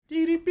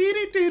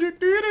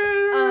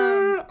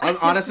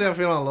honestly, I'm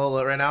feeling a little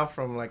lit right now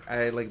from like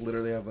I like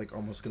literally have like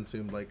almost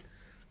consumed like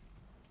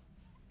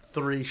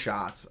 3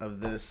 shots of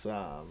this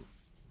Old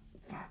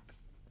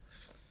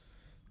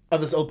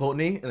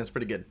Potney, and it's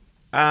pretty good.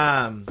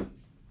 I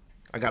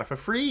got it for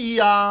free,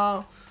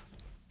 y'all.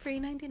 Free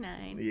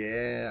 99.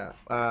 Yeah.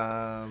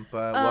 But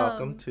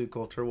welcome to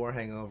Culture War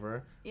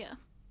Hangover. Yeah.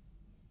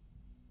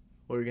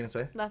 What were you gonna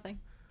say? Nothing.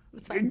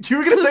 It's fine. You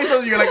were gonna say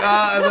something. You're like,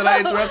 and then I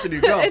interrupted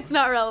you. Go. It's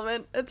not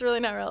relevant. It's really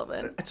not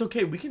relevant. It's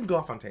okay. We can go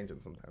off on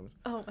tangents sometimes.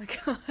 Oh my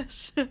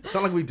gosh. It's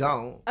not like we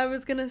don't. I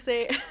was gonna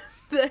say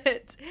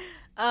that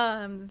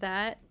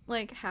that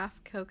like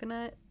half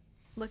coconut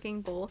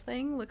looking bowl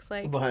thing looks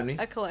like Behind me?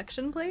 a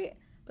collection plate,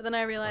 but then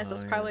I realized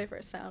it's probably for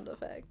a sound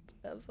effect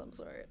of some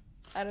sort.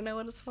 I don't know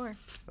what it's for.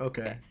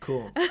 Okay.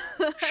 Cool.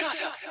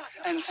 Shut up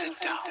and sit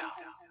down.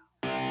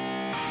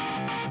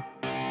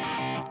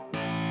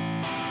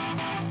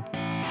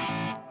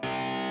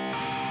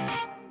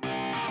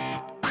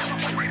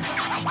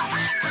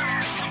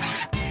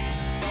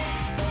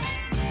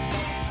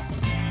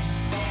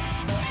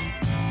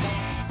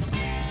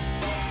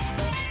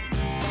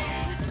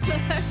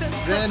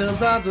 Random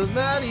thoughts with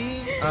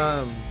Maddie.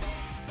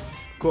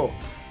 Cool.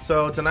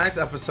 So tonight's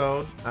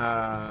episode,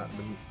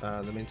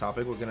 the main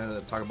topic, we're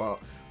gonna talk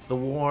about the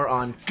war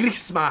on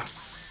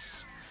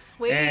Christmas.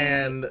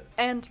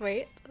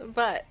 Wait,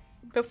 but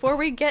before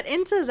we get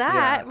into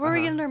that, before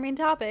we get into our main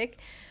topic,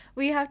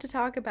 we have to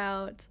talk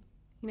about,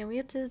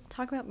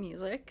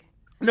 music.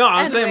 No,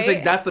 I'm And saying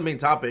wait. that's the main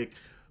topic.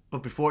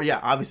 But before,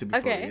 obviously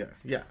before, Okay.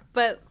 yeah.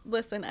 But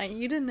listen,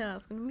 you didn't know I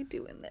was gonna be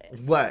doing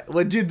this. What?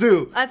 What'd you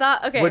do? I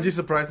thought, okay. What'd you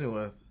surprise me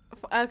with?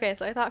 Okay,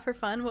 so I thought for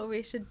fun, what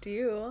we should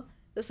do,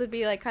 this would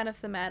be like kind of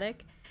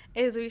thematic,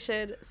 is we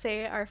should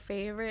say our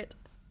favorite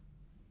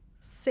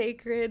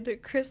sacred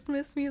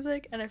Christmas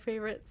music and our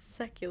favorite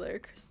secular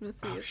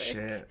Christmas music. Oh,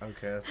 shit.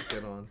 Okay, that's a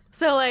good one.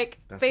 So like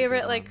That's a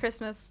favorite good like one.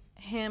 Christmas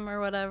hymn or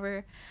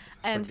whatever,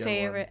 That's a and good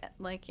favorite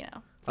like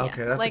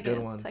Okay, that's a like good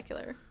one.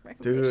 Secular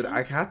recommendation. Dude,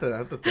 I have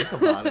to think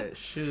about it.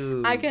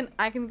 Shoot. I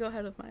can go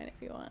ahead with mine if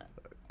you want.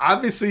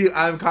 Obviously,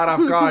 I'm caught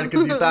off guard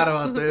because you thought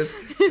about this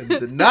and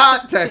did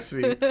not text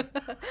me.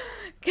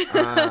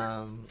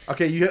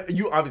 Okay,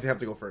 you obviously have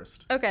to go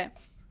first. Okay,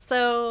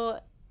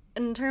 so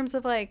in terms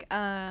of like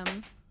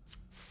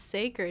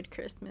sacred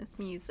Christmas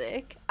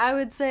music, I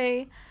would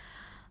say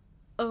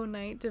 "O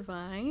Night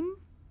Divine."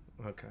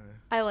 Okay.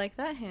 I like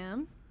that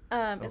hymn.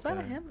 Is that a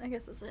Okay. hymn? I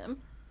guess it's a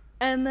hymn.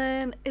 And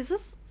then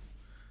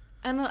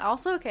and then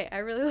also, okay, I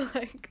really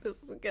like,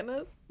 this is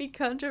gonna be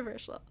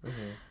controversial.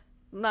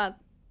 Mm-hmm. Not,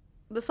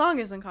 the song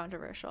isn't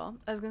controversial.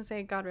 I was gonna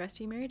say "God Rest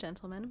You Merry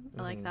Gentlemen."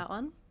 I like that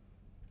one.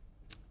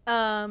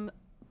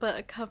 But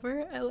a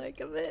cover I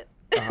like of it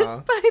is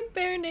by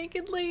Bare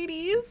Naked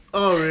Ladies.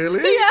 Oh,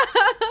 really? Yeah.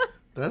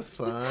 That's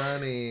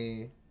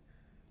funny.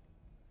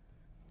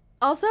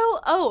 Also,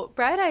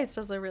 Bright Eyes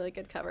does a really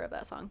good cover of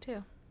that song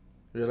too.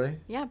 Really?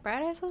 Yeah,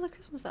 Bright Eyes has a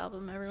Christmas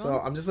album, everyone. So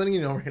I'm just letting you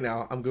know right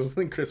now. I'm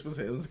googling Christmas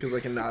hymns because I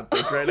cannot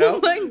think right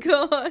Oh now. my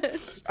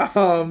gosh.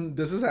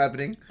 This is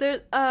happening. There,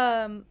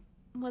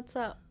 what's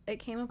up? It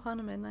Came Upon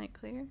a Midnight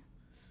Clear.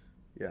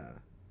 Yeah.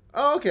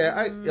 Oh, okay.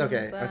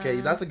 Okay.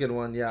 That's a good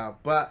one. Yeah,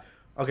 but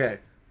okay.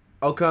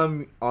 "O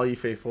Come All You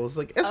Faithful" is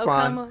like it's O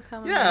fun. Come, O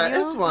Come, Yeah,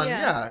 Emmanuel? it's fun.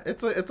 Yeah. Yeah,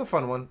 it's a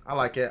fun one. I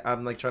like it.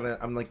 I'm like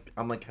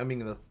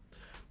humming the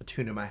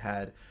tune in my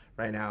head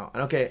right now.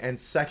 And okay,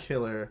 and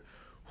secular.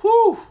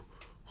 Whoo.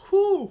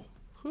 You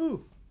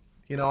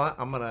know what?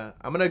 I'm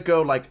gonna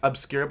go like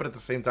obscure, but at the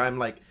same time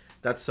like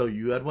that's so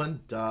you had one.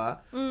 Duh.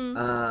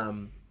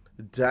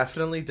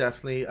 Definitely.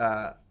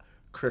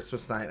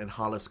 "Christmas Night in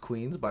Hollis,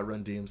 Queens" by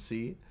Run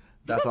DMC.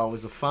 That's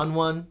always a fun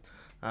one.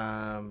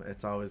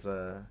 It's always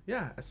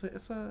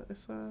it's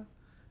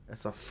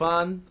a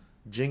fun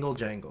jingle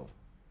jangle.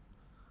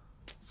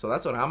 So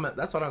that's what I'm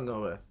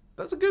going with.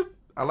 That's a good.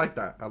 I like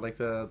that. I like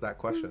that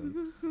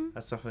question.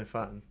 That's definitely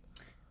fun.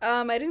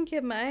 I didn't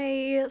give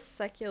my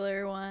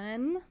secular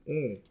one.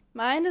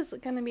 Mine is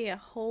gonna be a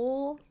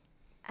whole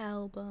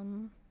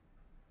album.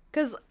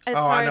 Cause it's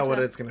hard I know to... what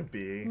it's gonna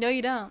be. No,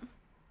 you don't.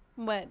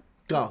 What?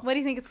 Go. What do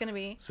you think it's gonna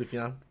be?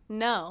 Sufjan.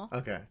 No.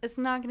 Okay. It's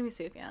not gonna be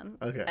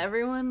Sufjan. Okay.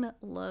 Everyone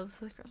loves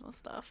the Christmas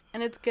stuff,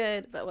 and it's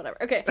good, but whatever.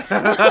 Okay.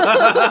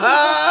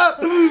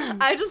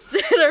 I just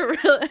did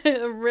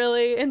a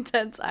really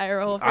intense eye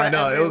roll for I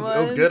know everyone. it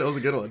was good. It was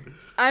a good one.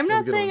 I'm It was a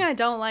not good saying one. I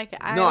don't like it.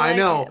 I like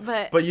know.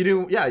 it, but you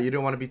do. Yeah, you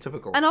don't want to be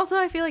typical. and also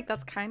I feel like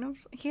that's kind of,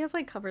 he has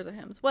like covers of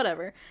hymns.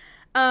 Whatever.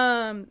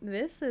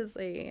 This is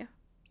a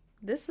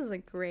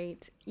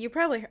great. You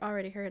probably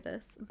already heard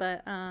this,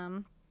 but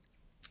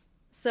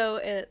so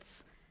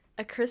it's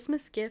 "A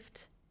Christmas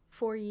Gift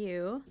for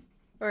You,"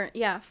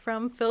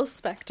 from Phil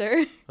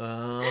Spector.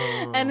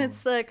 Oh. And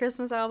it's the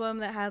Christmas album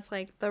that has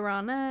like the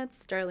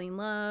Ronettes, Darlene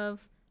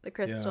Love, the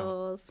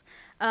Crystals.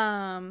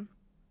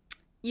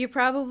 You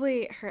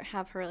probably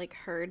have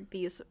heard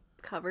these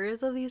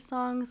covers of these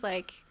songs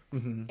like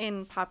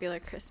in popular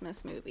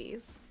Christmas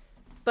movies.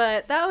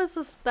 But that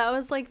was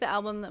like the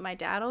album that my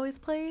dad always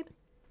played.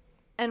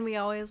 And we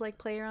always like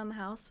play around the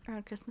house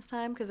around Christmas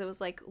time because it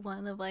was like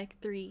one of like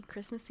 3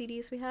 Christmas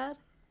CDs we had.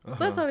 So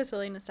that's always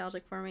really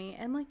nostalgic for me.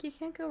 And like you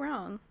can't go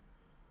wrong.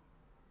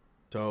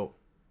 Dope.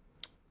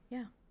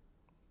 Yeah.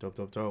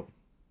 Dope.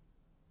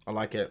 I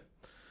like it.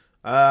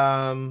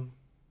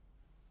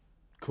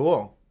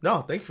 Cool.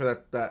 No, thank you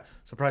for that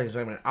surprising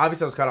segment.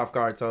 Obviously, I was caught off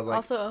guard, so I was like,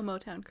 Also, a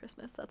Motown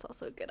Christmas. That's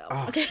also a good album.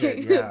 oh Okay. shit,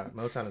 yeah,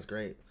 Motown is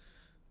great.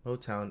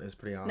 Motown is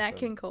pretty awesome. Nat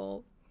King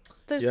Cole.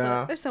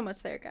 There's so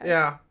much there, guys.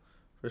 Yeah,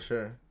 for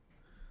sure.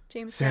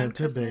 James Brown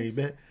Santa Christmas.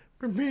 baby.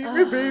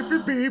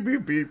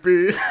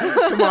 Baby.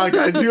 Come on,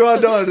 guys. You all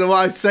know it. While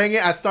I sang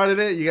it, I started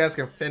it. You guys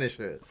can finish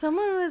it.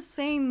 Someone was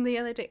saying the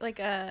other day, like,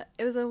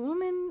 it was a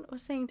woman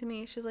was saying to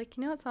me, she was like,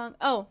 you know what song?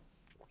 Oh,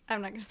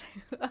 I'm not gonna say.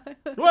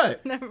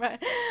 What? Never mind.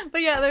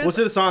 But yeah, there's What's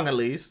the song at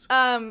least?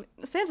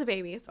 Santa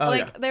Babies. Oh,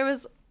 like yeah. there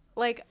was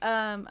like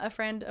a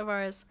friend of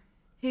ours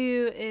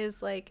who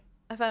is like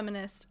a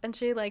feminist, and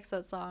she likes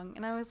that song,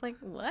 and I was like,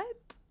 what?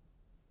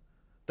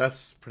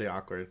 That's pretty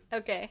awkward.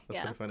 Okay, That's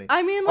yeah. pretty funny.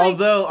 I mean, like,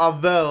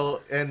 although,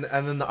 and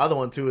then the other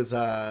one too is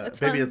It's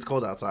 "Baby fun. It's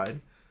Cold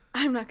Outside."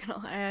 I'm not gonna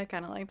lie, I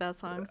kind of like that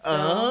song still.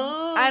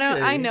 Oh, I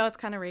okay. know it's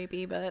kind of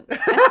rapey, but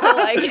I still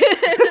like it.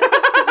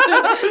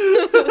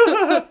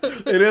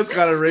 It is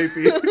kind of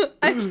rapey.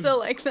 I still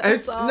like that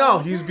It's song. no,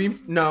 he's being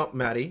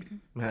Maddie.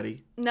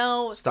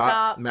 No, Stop,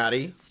 stop.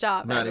 Maddie.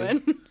 Stop, Maddie.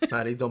 Edwin.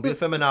 Maddie, don't be a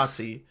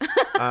feminazi.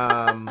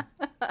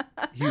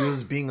 He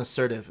was being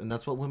assertive, and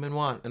that's what women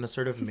want, an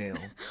assertive male.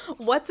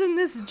 What's in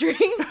this drink?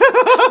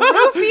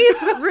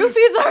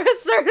 Roofies are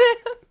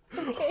assertive.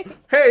 Okay.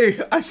 Hey,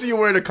 I see you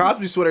wearing a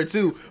Cosby sweater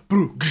too.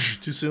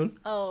 Too soon?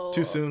 Oh.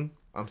 Too soon?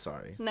 I'm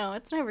sorry. No,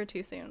 it's never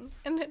too soon.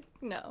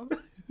 No.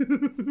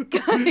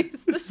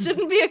 Guys, this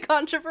shouldn't be a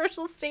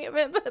controversial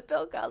statement, but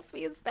Bill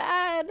Cosby is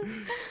bad.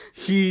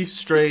 He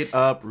straight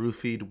up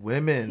roofied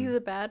women. He's a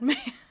bad man.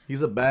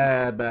 He's a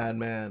bad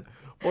man.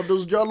 What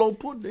does Jello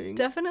pudding?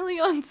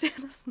 Definitely on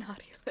Santa's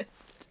naughty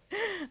list.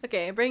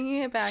 Okay,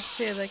 bringing it back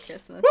to the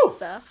Christmas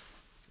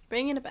stuff.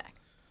 Bringing it back.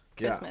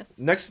 Christmas.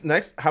 Yeah.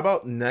 Next. How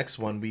about next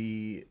one?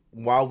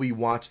 While we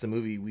watch the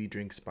movie, we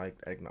drink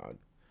spiked eggnog.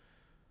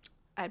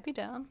 I'd be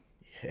down.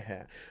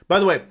 Yeah. By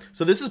the way,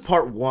 so this is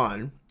part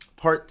 1.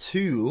 Part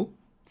 2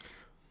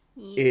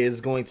 is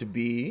going to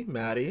be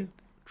Maddie.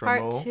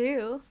 Part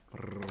 2.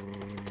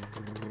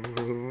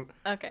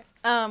 Okay.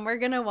 We're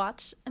gonna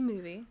watch a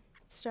movie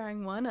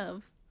starring one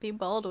of the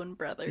Baldwin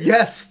brothers.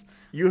 Yes,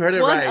 you heard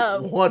it One right.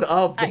 of. One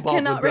of the I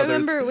Baldwin cannot brothers.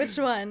 remember which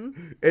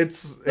one.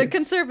 It's The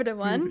conservative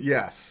one.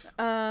 Yes.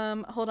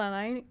 Hold on.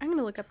 I'm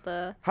gonna look up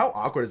the. How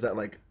awkward is that?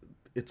 Like,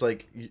 it's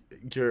like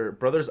your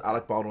brother's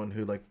Alec Baldwin,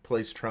 who like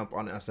plays Trump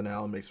on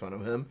SNL and makes fun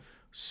of him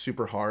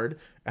super hard,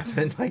 and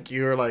then like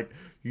you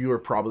are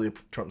probably a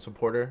Trump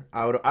supporter.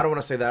 I don't want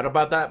to say that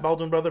about that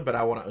Baldwin brother, but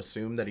I want to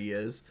assume that he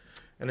is,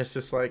 and it's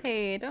just like,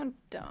 Hey, don't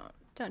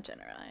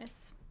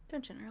generalize.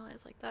 Don't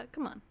generalize like that.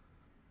 Come on.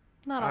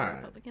 Not all all right,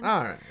 Republicans.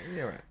 all right,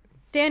 you're right.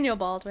 Daniel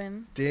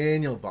Baldwin.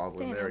 Daniel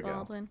Baldwin. There we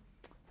Baldwin.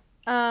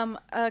 An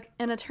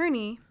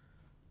attorney.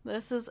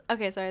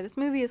 This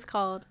movie is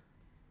called.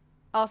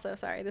 Also,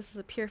 sorry, this is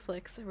a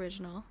PureFlix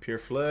original. go. Pure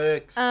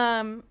Flicks.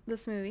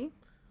 This movie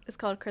is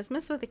called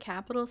Christmas with a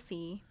capital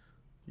C.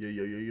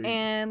 Yeah.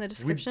 And the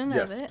description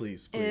yes, of it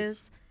please.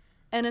 is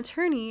an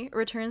attorney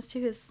returns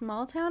to his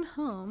small town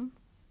home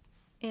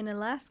in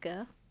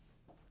Alaska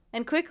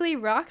and quickly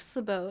rocks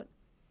the boat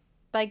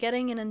by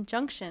getting an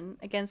injunction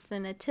against the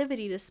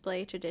nativity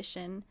display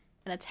tradition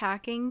and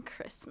attacking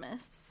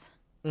Christmas.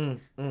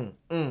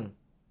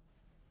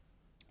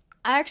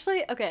 I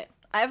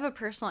have a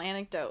personal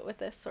anecdote with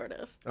this sort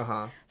of.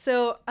 Uh-huh.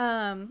 So,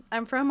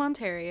 I'm from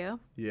Ontario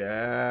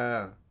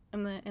Yeah.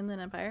 in the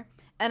Inland Empire.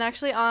 And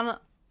actually on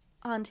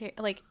Ontario,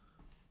 like,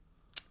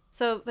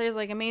 so there's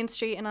like a main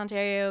street in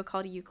Ontario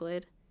called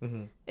Euclid.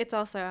 Mm-hmm. It's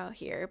also out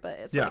here, but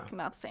it's Yeah. like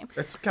not the same.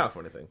 It's a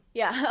California thing.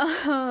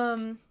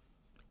 Yeah.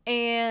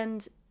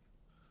 And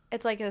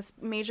it's like this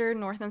major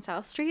north and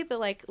south street that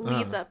like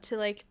leads up to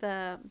like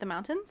the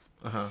mountains.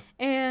 Uh-huh.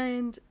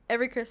 And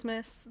every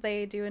Christmas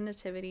they do a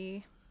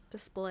nativity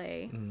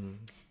display. Mm.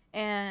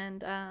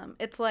 And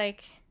it's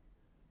like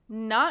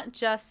not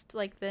just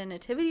like the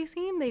nativity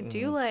scene, they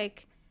do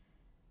like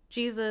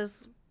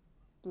Jesus'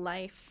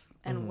 life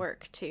and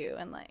work too,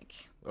 and like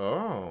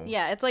Oh.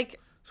 yeah, it's like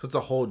So it's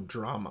a whole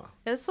drama.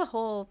 it's the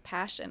whole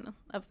passion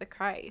of the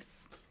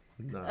Christ.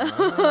 Nice.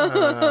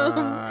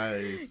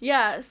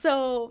 Yeah,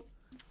 so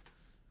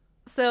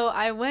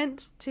I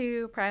went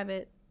to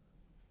private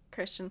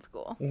Christian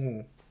school.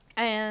 Mhm.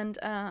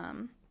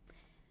 And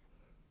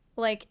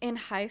like in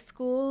high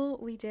school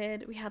we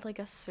had like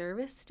a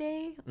service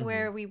day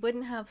where we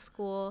wouldn't have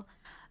school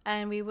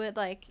and we would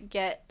like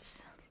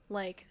get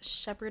like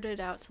shepherded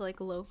out to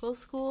like local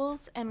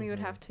schools, and we would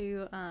have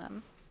to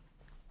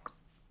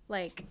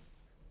like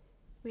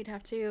we'd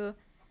have to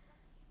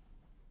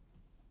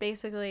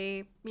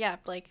basically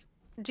like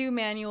do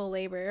manual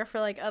labor for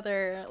like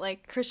other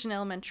like Christian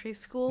elementary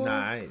schools.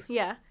 Nice.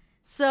 Yeah.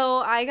 So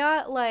I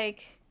got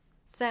like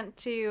sent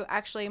to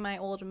actually my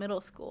old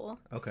middle school.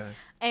 Okay.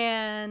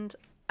 And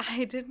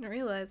I didn't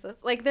realize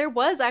this. Like, there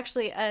was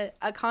actually a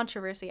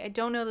controversy. I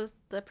don't know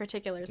the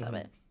particulars of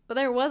it, but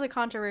there was a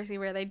controversy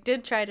where they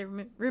did try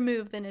to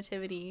remove the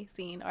nativity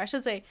scene, or I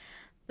should say,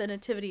 the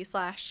nativity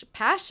 /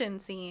 passion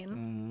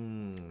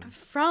scene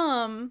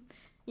from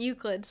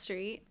Euclid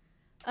Street.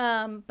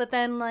 But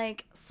then,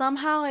 like,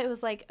 somehow it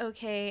was, like,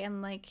 okay,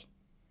 and, like,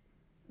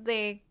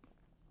 they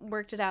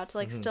worked it out to,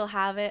 like, still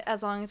have it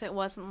as long as it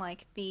wasn't,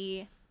 like,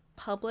 the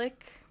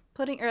public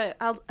putting, or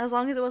as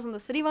long as it wasn't the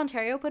City of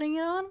Ontario putting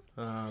it on.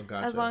 Oh,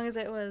 gotcha. As long as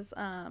it was,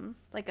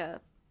 like, a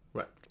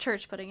Right.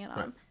 church putting it on.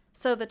 Right.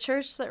 So the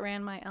church that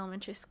ran my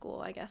elementary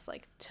school, I guess,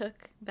 like,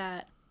 took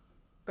that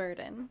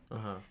burden.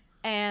 Uh-huh.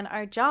 And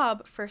our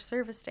job for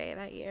service day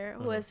that year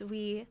was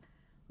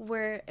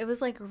it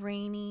was, like,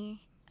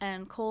 rainy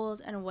and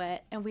cold and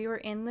wet, and we were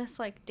in this,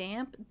 like,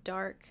 damp,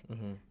 dark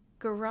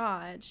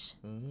garage,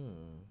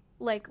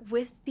 like,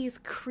 with these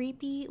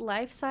creepy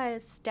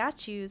life-size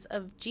statues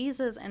of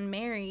Jesus and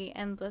Mary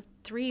and the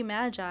three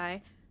magi,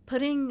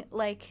 putting,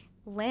 like,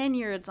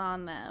 lanyards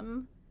on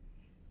them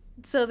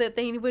so that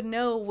they would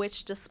know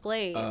which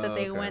display that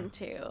they went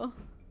to.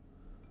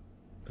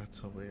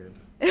 That's so weird.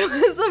 It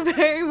was a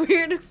very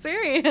weird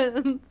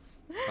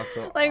experience. That's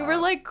so Like, we're,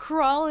 odd. like,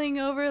 crawling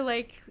over,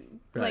 like,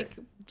 Right. like,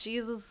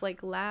 Jesus,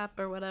 like, lap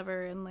or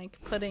whatever, and, like,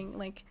 putting,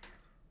 like,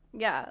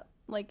 yeah,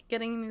 like,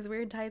 getting in these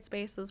weird tight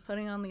spaces,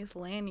 putting on these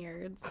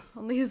lanyards,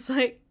 on these,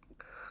 like,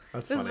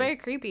 That's it was funny. very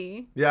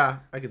creepy. Yeah,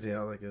 I could see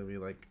how, like, it would be,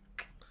 like,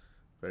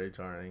 very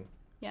jarring.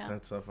 Yeah.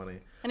 That's so funny.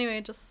 Anyway,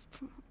 just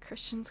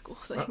Christian school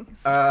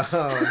things. But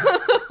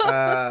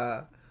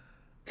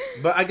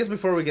I guess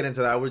before we get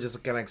into that, we're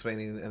just kind of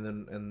explaining,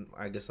 and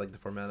I guess, like, the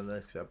format of the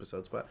next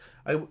episodes. But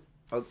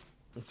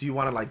do you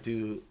want to, like,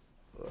 do?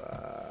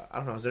 I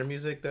don't know. Is there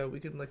music that we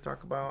can, like,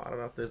 talk about? I don't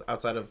know if there's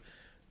outside of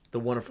the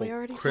wonderful We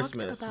already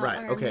Christmas, talked about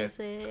right? our Okay.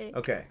 music.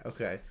 Okay.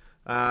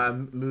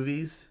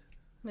 Movies.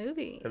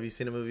 Movies. Have you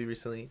seen a movie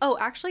recently? Oh,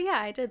 actually, yeah,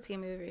 I did see a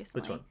movie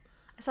recently. Which one?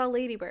 I saw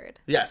Lady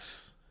Bird.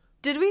 Yes.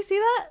 Did we see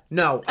that?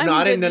 No, I no,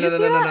 mean, I didn't. did No, you no,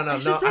 see no, no, that? no, no, I no.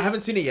 should say- I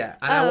haven't seen it yet,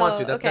 and I want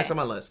to. That's okay. next on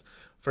my list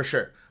for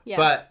sure. Yeah.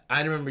 But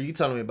I remember you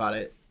telling me about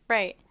it.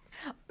 Right.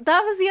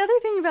 That was the other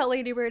thing about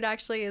Lady Bird,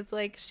 actually, is,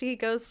 like, she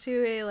goes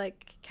to a,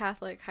 like,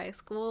 Catholic high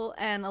school,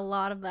 and a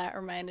lot of that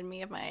reminded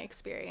me of my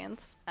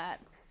experience at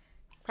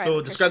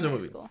private describe the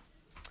Christian movie.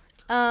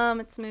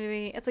 high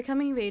school. It's a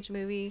coming of age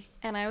movie,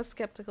 and I was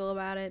skeptical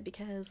about it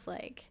because,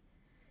 like,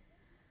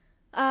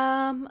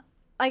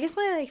 I guess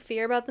my, like,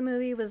 fear about the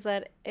movie was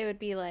that it would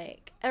be,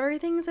 like,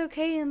 everything's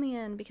okay in the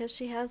end because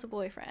she has a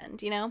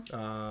boyfriend, you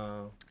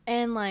know?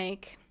 And,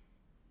 like,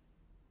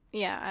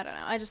 yeah, I don't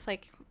know. I just,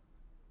 like,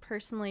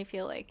 personally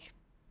feel like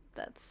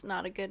that's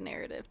not a good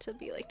narrative to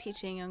be, like,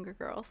 teaching younger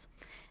girls.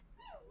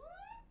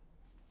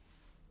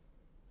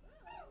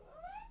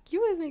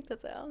 You always make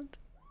that sound.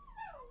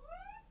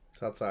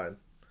 It's outside.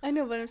 I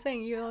know, but I'm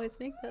saying you always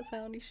make that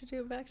sound. You should do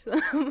it back to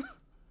them.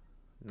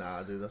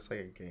 Nah, dude, that's like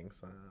a gang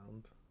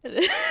sound.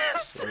 It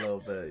is. A little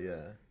bit,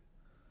 yeah.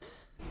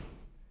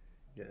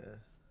 Yeah.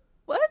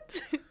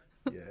 What?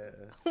 Yeah.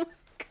 Oh my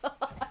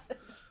god.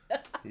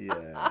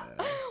 Yeah.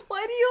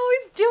 Why do you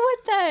always do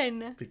it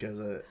then? Because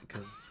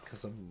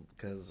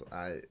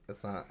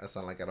it's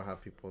not like I don't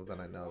have people that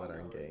I know that are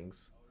in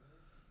gangs.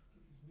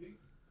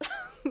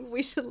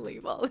 We should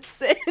leave all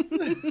this in.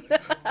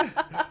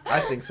 I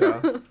think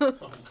so.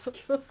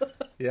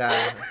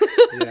 Yeah.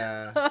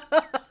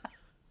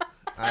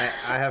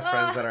 I have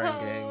friends that are in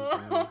gangs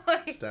Oh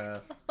my and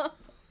stuff.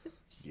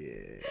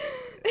 Yeah.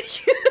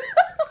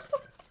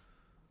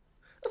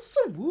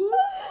 So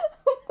what?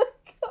 Oh my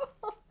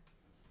god.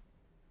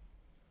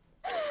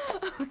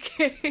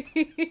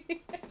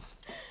 Okay.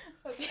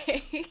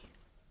 Okay.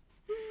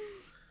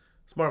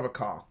 It's more of a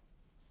call.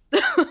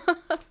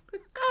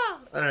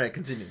 All right,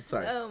 continue.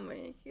 Sorry. Oh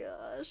my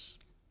gosh.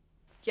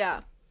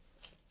 Yeah.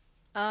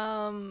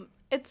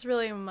 It's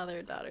really a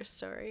mother-daughter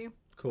story.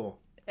 Cool.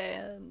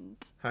 And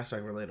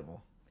Hashtag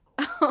relatable.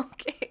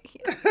 okay.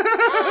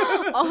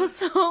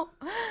 Also,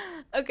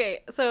 okay,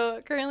 so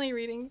currently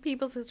reading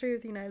People's History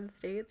of the United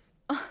States.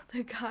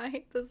 The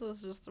guy, this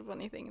is just a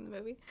funny thing in the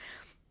movie.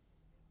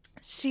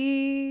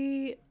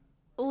 She,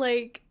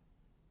 like,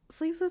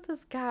 sleeps with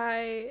this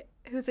guy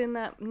who's in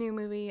that new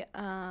movie,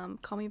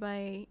 Call Me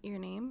By Your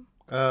Name.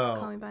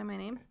 Call Oh. Me By My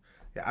Name.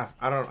 Yeah,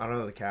 I don't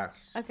know the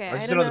cast. Okay, I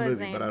just don't know know the his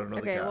movie, name. but I don't know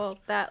the Okay, cast. well,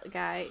 that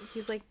guy,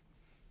 he's like,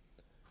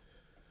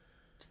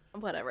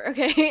 whatever.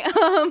 Okay,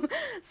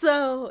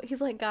 so he's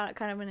like got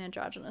kind of an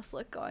androgynous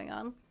look going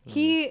on.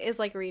 He is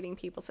like reading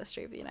People's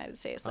History of the United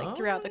States like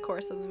throughout the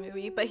course of the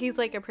movie, but he's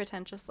like a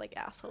pretentious like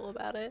asshole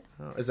about it.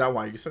 Oh, is that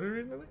why you started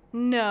reading it?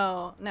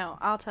 No,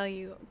 I'll tell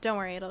you. Don't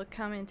worry, it'll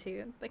come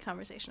into the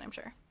conversation, I'm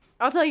sure.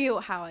 I'll tell you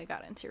how I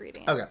got into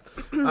reading it. Okay.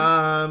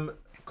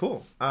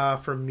 Cool.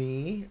 For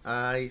me,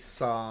 I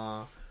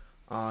saw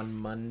on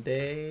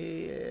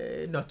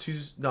Monday,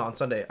 on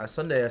Sunday.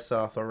 Sunday I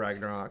saw Thor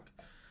Ragnarok.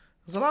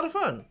 It was a lot of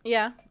fun.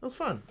 Yeah. It was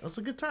fun. It was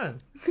a good time.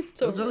 It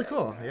was really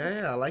cool.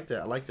 Yeah, I liked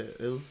it.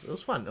 It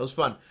was fun. It was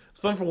fun. It was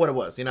fun for what it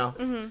was, you know?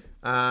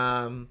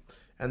 Mm-hmm.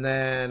 And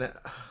then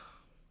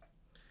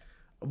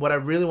what I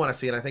really want to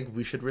see, and I think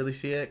we should really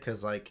see it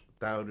because like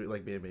that would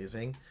like be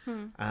amazing.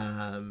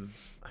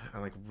 I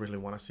like really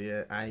want to see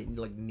it. I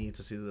like need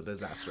to see The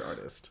Disaster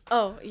Artist.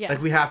 Oh yeah.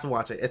 Like we have to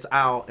watch it. It's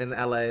out in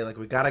LA. Like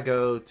we gotta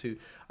go to.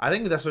 I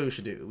think that's what we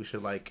should do. We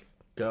should like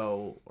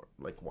go or,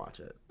 like watch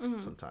it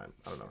sometime.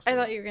 I don't know. I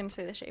thought you were gonna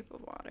say The Shape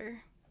of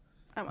Water.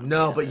 I wanna see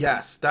No, that but movie.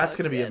 yes, That that's looks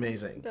gonna be good.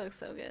 amazing. That looks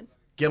so good.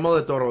 Guillermo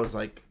del Toro is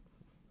like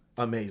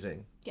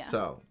amazing. Yeah.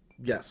 So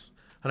yes,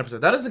 100%.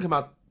 That doesn't come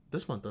out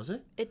this month, does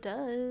it? It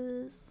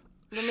does.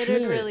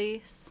 Limited Shit.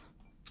 release.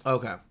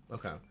 Okay.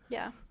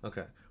 Yeah.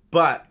 Okay.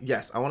 But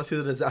yes, I want to see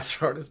The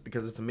Disaster Artist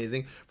because it's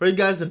amazing. For you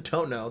guys that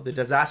don't know, The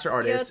Disaster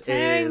Artist You're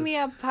tearing me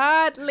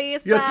apart,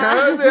 Lisa. You're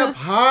tearing me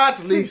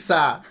apart,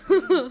 Lisa.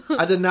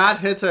 I did not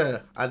hit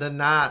her. I did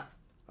not.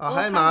 Oh,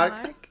 hi,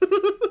 Mark.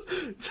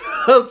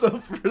 So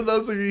for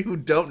those of you who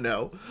don't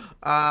know,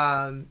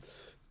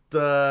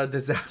 The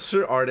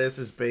Disaster Artist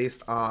is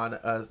based on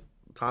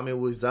Tommy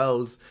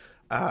Wiseau's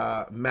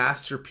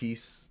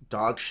masterpiece,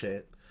 Dog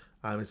Shit.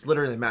 It's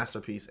literally a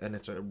masterpiece, and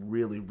it's a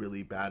really,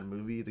 really bad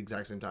movie at the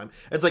exact same time.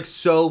 It's like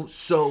so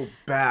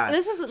bad.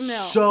 This is no.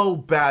 So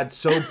bad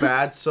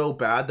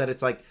that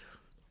it's like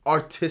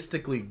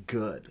artistically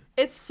good.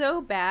 It's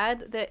so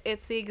bad that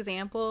it's the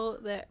example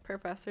that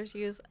professors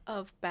use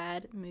of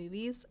bad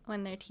movies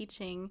when they're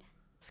teaching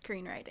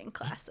screenwriting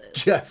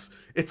classes. Yes,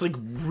 it's like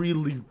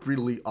really,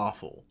 really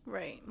awful.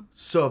 Right.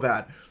 So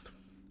bad.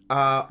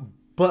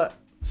 But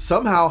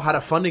somehow had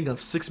a funding of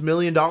 $6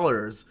 million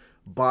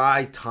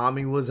by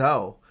Tommy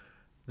Wiseau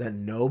that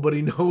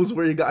nobody knows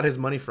where he got his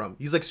money from.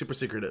 He's like super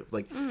secretive.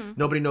 Like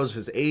nobody knows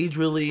his age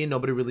really.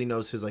 Nobody really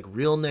knows his like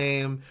real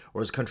name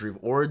or his country of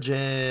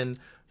origin.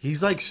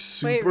 He's like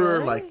super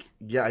really? like,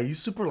 yeah, he's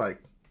super like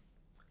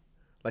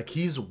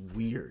he's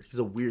weird. He's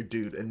a weird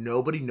dude and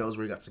nobody knows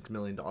where he got $6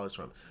 million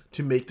from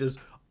to make this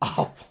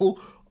awful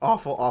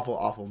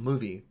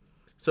movie.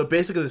 So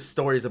basically the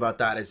story is about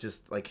that. It's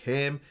just like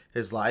him,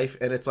 his life,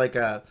 and it's like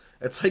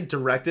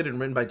directed and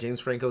written by James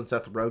Franco and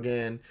Seth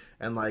Rogen,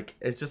 and like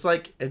it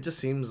just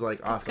seems like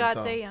awesome. It's got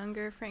So, the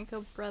younger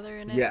Franco brother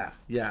in it. yeah.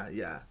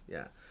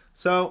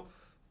 So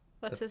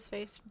What's his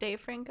face? Dave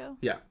Franco?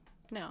 yeah,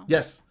 No.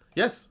 yes,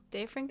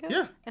 Dave Franco?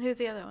 Yeah. And who's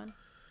the other one?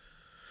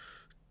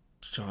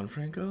 John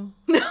Franco.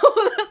 No,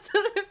 that's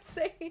what I'm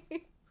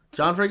saying.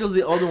 John Franco's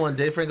the older one.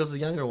 Dave Franco's the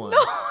younger one.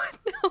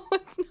 No,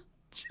 it's not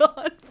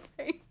John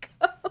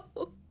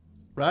Franco.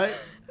 Right?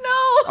 No.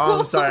 Oh,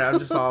 I'm sorry. I'm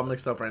just all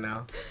mixed up right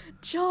now.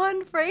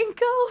 John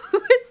Franco? Who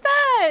is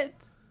that?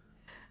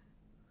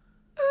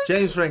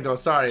 James Franco.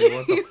 Sorry.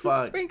 What the James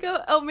fuck?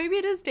 Franco? Oh, maybe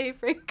it is Dave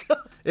Franco.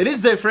 It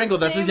is Dave Franco.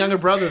 That's his James- younger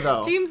brother,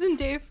 though. James and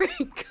Dave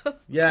Franco.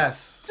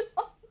 Yes.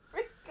 John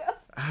Franco.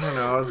 I don't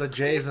know. The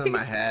J's in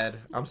my head.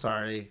 I'm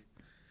sorry.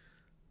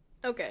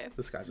 Okay.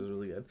 The scotch is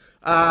really good.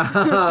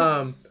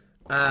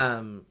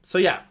 So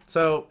yeah.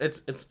 So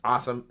it's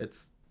awesome.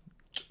 It's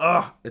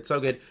so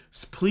good.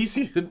 Please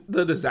see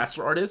The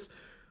Disaster Artist.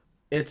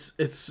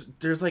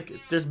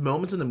 There's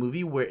moments in the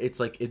movie where it's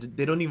like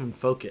they don't even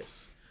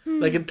focus.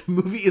 Like the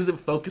movie isn't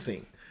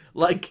focusing.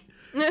 Like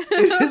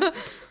it is.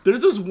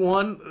 There's this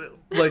one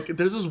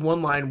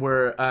line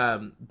where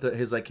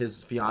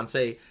his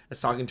fiance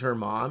is talking to her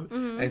mom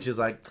and she's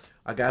like,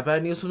 I got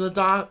news from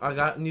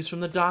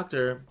the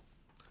doctor.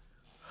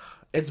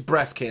 It's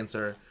breast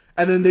cancer.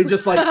 And then they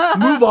just like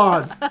move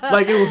on,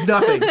 like it was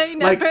nothing. They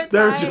Like never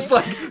they're tie just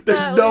like there's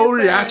that no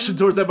loose reaction end.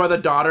 towards that by the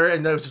daughter,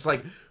 and then it was just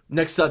like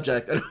next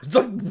subject, and it's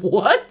like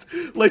what?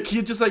 Like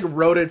he just like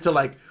wrote it to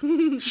like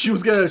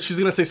she's gonna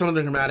say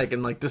something dramatic,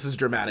 and like this is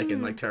dramatic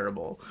and like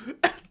terrible.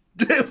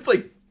 It was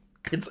like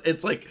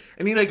it's like,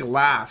 and he like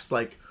laughs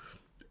like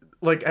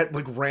at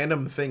like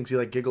random things. He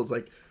like giggles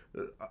like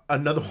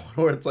another one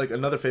where it's like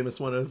another famous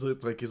one is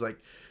it's like he's like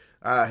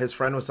his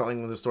friend was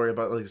telling him the story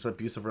about like this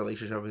abusive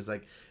relationship. He's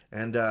like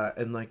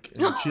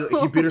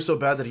he beat her so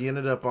bad that he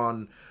ended up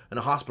in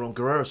a hospital on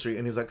Guerrero Street,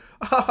 and he's like,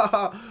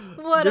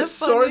 What your a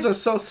stories funny are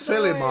so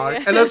silly, story.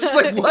 Mark. And I was just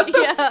like, what the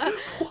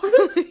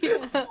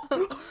Yeah.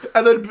 what?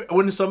 And then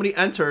when somebody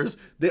enters,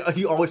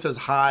 he always says,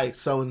 hi,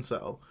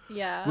 so-and-so.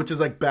 Yeah. Which is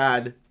like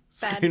bad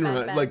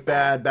screenwriting. bad, Like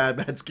bad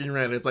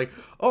screenwriting. It's like,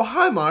 oh,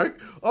 hi, Mark.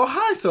 Oh,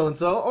 hi,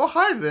 so-and-so. Oh,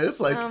 hi, this.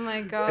 Like, Oh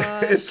my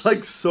gosh. it's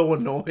like so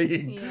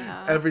annoying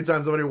Yeah. every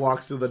time somebody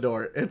walks through the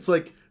door. It's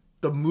like,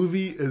 the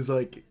movie is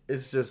like,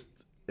 it's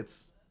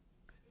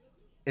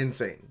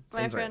insane.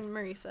 My Insane. friend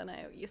Marisa and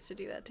I used to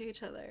do that to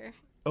each other.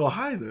 Oh,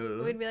 hi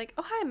there. We'd be like,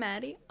 "Oh hi,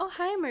 Maddie. Oh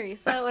hi,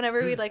 Marisa."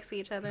 Whenever we'd like see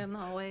each other in the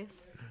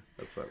hallways.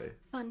 That's funny.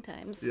 Fun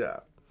times. Yeah.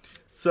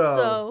 So yeah.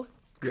 Uh-huh.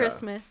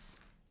 Christmas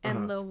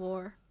and the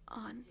war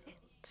on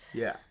it.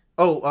 Yeah.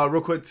 Oh,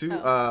 real quick too.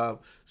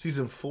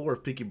 Season 4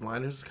 of Peaky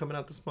Blinders is coming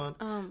out this month.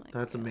 Oh my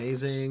That's gosh.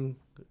 amazing.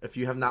 If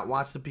you have not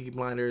watched the Peaky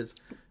Blinders,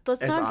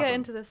 Let's it's not get awesome.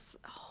 into this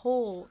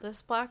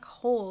black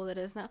hole that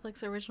is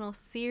Netflix original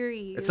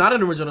series. It's not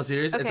an original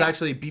series. It's Okay,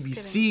 actually just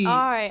BBC kidding.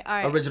 All right.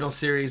 original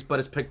series, but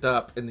it's picked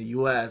up in the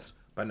US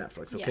by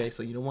Netflix. Okay, Yeah.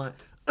 so you know what?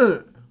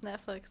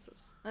 Netflix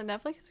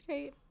is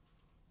great.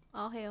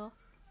 All hail.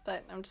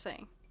 But I'm just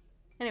saying.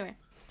 Anyway.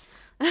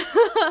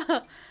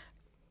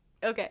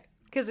 Okay,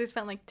 because we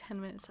spent like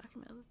 10 minutes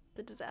talking about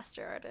the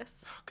disaster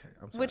artist, Okay,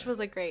 I'm sorry. which was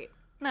a great.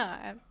 No,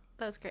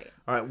 that was great.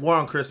 All right, War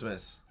on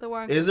Christmas. The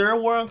war on Is there a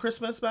Christmas. war on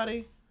Christmas,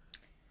 Betty?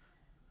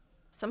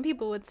 Some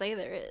people would say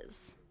there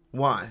is.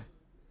 Why?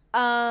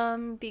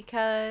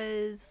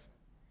 Because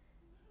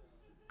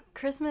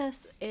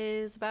Christmas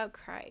is about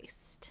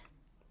Christ.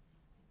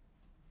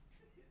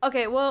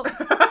 Okay, well,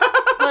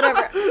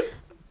 whatever.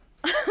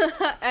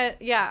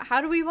 Yeah,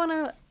 how do we want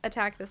to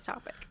attack this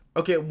topic?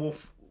 Okay, well,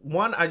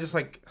 one, I just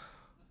like...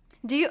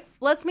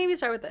 Let's maybe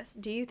start with this.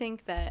 Do you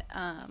think that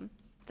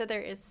that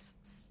there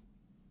is...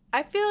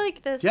 I feel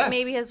like this Yes.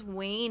 maybe has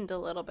waned a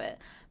little bit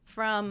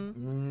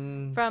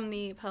from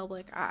the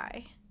public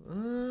eye.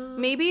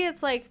 Maybe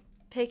it's like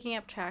picking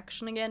up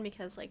traction again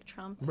because like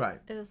Trump Right.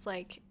 is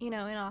like, in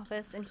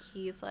office and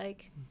he's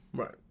like,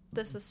 Right.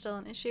 this is still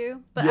an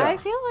issue. But Yeah. I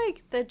feel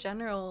like the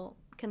general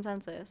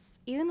consensus,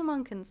 even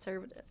among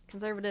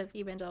conservative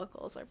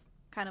evangelicals, are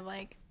kind of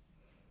like,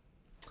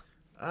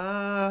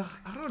 I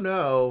don't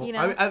know. You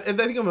know? I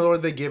think I'm more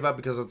they gave up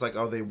because it's like,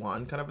 oh, they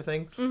won kind of a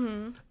thing.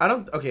 Mm-hmm. I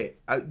don't. Okay,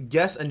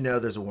 yes and no.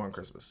 There's a war on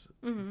Christmas.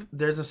 Mm-hmm.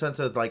 There's a sense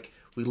of like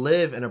we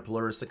live in a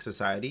pluralistic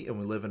society and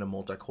we live in a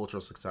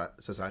multicultural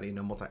society and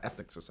a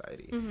multi-ethnic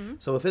society. Mm-hmm.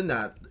 So within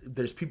that,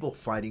 there's people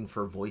fighting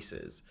for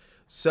voices.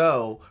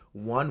 So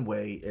one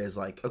way is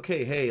like,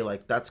 okay, hey,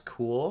 like that's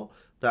cool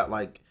that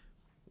like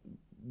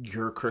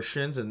you're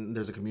Christians and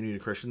there's a community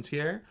of Christians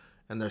here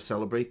and they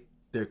celebrate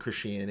their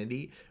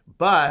Christianity,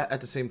 but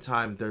at the same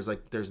time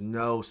there's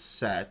no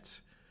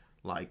set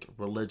like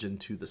religion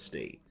to the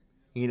state,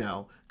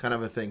 kind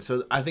of a thing.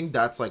 So I think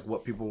that's like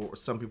what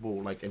some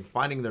people like in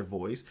finding their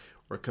voice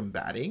were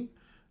combating.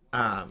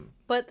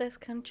 but this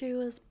country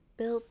was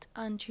built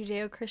on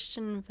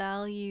Judeo-Christian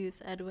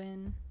values,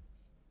 Edwin.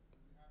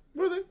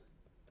 Were they?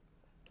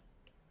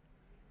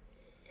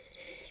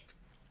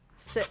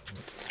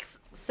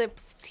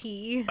 Sips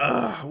tea.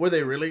 Were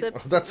they really?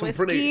 Sips That's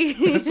whiskey.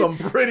 that's some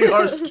pretty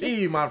harsh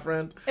tea, my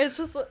friend. It's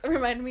just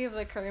reminded me of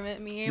the Kermit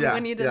meme Yeah,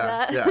 when you did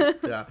yeah,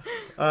 that.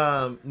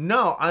 yeah.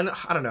 No,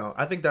 I don't know.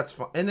 I think that's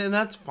fine, and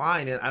that's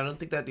fine, and I don't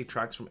think that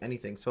detracts from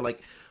anything. So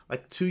like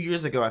 2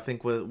 years ago, I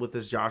think with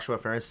this Joshua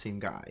Ferrestein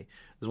guy,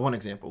 there's one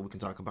example we can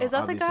talk about. Is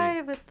that obviously. the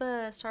guy with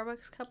the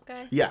Starbucks cup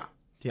guy? Yeah.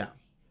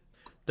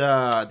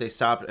 They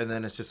stopped, and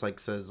then it's just like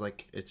says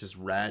like it's just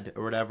red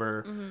or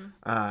whatever,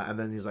 and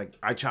then he's like,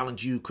 I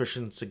challenge you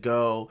Christians to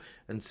go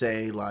and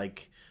say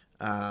like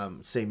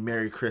say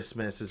Merry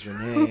Christmas is your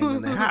name,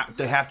 and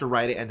they have to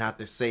write it and have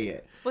to say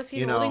it. Was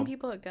he holding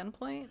people at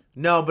gunpoint?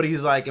 No, but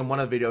he's like in one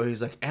of the videos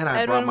he's like, and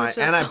I Edwin brought my was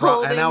and I just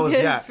brought and I was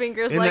holding yeah his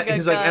fingers and like a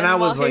he's like, and I gun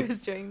was while he like,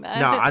 was doing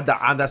that.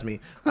 no, that's me.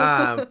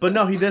 But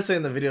no, he did say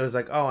in the video, he's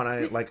like, oh,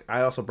 and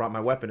I also brought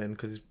my weapon in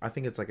because I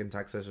think it's like in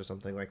Texas or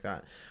something like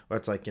that, where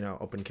it's like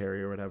open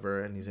carry or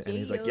whatever, and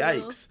he's like,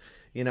 yikes,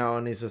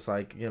 and he's just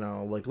like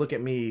like look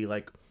at me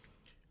like.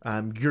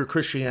 Your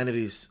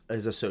Christianity is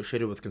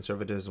associated with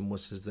conservatism,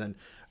 which is then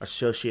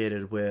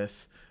associated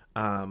with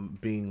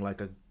being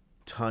like a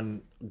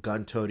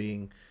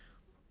gun-toting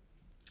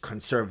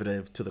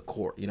conservative to the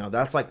core.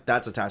 That's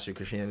attached to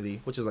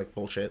Christianity, which is like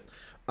bullshit.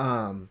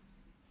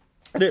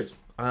 It is.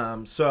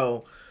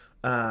 So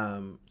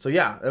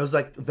yeah, it was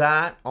like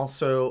that.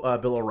 Also,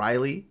 Bill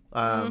O'Reilly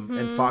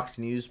and Fox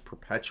News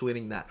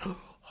perpetuating that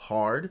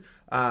hard.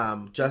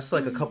 Just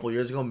like a couple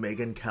years ago,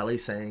 Megyn Kelly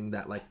saying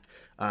that like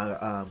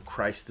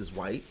Christ is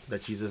white,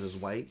 that Jesus is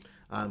white.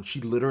 She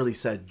literally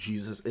said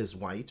Jesus is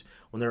white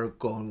when they were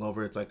going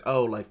over. It's like,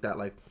 oh, like that,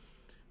 like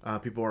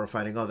people are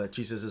fighting, oh, that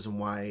Jesus isn't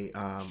white,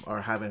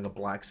 or having a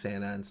black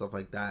Santa and stuff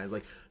like that. It's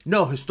like,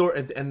 no,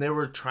 and they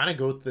were trying to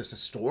go this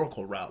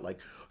historical route. Like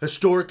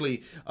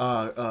historically,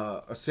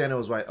 Santa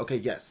was white. Okay,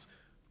 yes,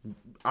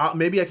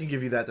 maybe I can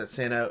give you that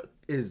Santa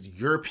is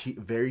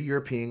very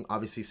European.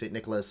 Obviously, Saint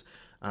Nicholas,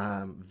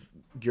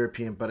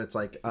 European, but it's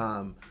like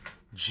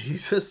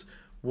Jesus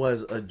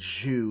was a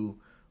Jew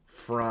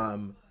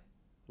from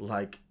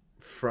an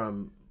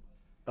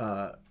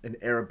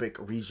Arabic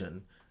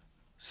region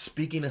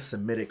speaking a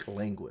Semitic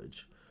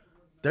language.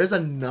 There's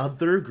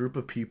another group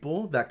of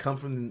people that come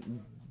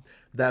from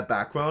that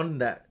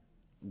background that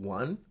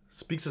one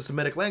speaks a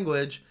Semitic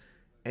language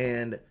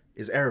and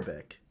is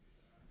Arabic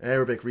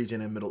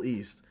region in Middle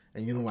East,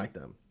 and you don't like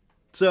them.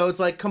 So it's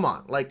like, come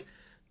on, like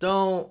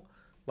don't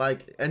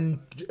like,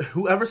 and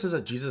whoever says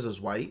that Jesus is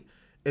white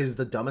is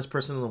the dumbest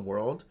person in the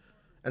world.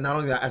 And not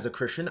only that, as a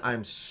Christian,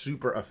 I'm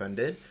super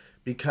offended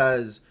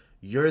because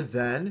you're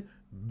then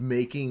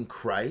making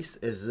Christ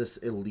as this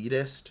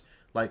elitist,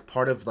 like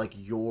part of like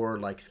your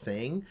like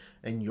thing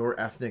and your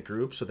ethnic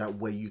group, so that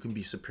way you can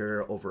be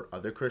superior over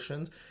other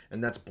Christians.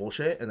 And that's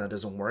bullshit, and that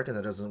doesn't work, and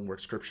that doesn't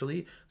work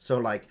scripturally. So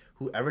like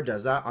whoever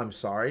does that, I'm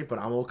sorry, but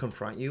I will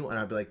confront you and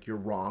I'll be like, you're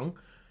wrong,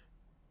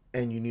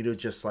 and you need to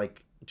just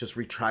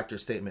retract your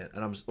statement.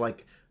 And I'm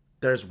like,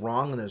 there's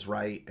wrong and there's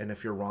right, and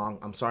if you're wrong,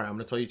 I'm sorry, I'm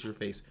gonna tell you to your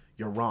face,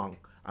 you're wrong.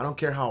 I don't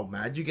care how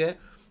mad you get.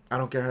 I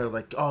don't care how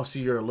like, oh, so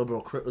you're a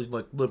liberal,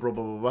 blah, blah,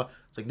 blah, blah.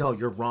 It's like, no,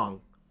 you're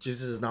wrong.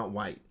 Jesus is not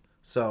white.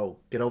 So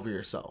get over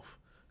yourself.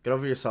 Get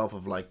over yourself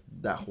of like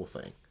that whole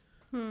thing.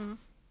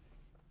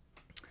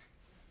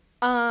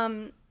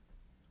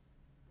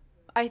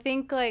 I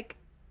think like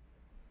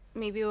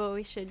maybe what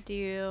we should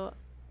do.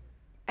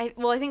 I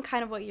think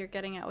kind of what you're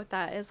getting at with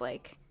that is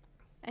like,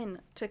 and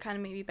to kind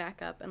of maybe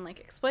back up and like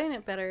explain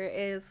it better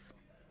is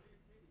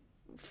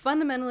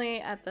fundamentally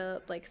at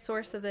the like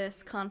source of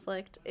this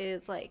conflict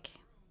is like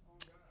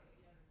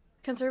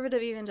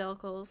conservative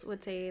evangelicals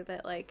would say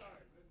that like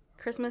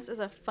Christmas is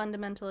a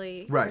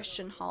fundamentally Right.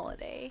 Christian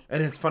holiday.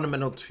 And it's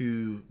fundamental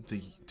to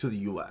the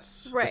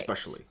U.S. Right.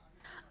 especially.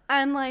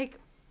 And like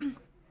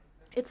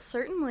it's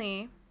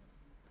certainly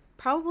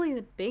probably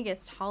the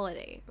biggest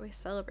holiday we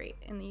celebrate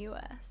in the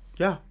US.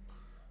 Yeah.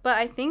 But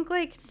I think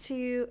like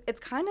it's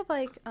kind of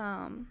like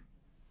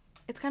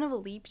it's kind of a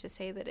leap to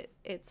say that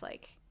it's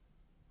like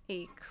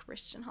a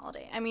Christian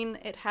holiday. I mean,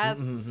 it has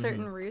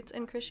certain roots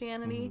in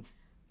Christianity,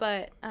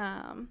 but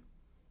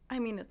I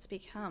mean, it's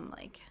become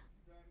like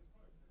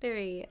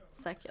very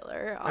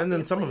secular, obviously. And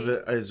then some of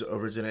it is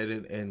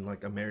originated in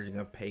like a marrying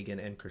of pagan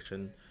and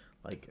Christian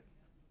like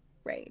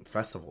right.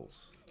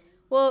 festivals.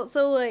 Well,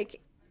 so like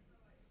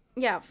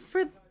yeah,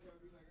 for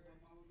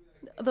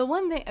the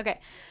one thing, okay.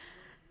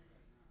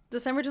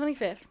 December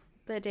 25th,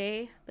 the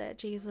day that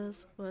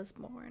Jesus was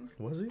born.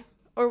 Was he?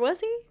 Or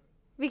was he?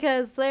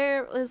 Because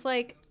there is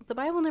like, the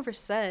Bible never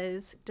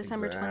says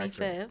December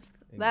Exactly. 25th.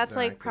 That's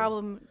like Exactly.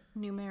 problem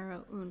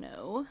numero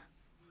uno.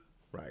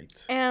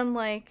 Right. And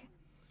like,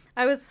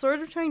 I was sort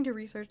of trying to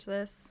research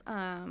this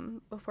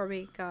before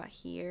we got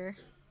here.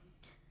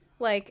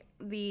 Like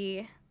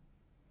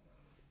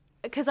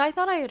because I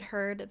thought I had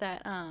heard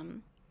that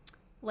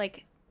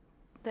like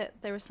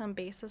that there was some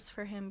basis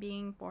for him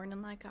being born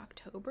in like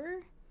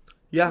October.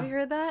 Yeah. Have you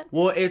heard that?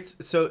 Well, it's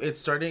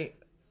starting.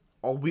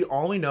 All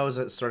we know is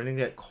that it's starting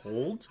to get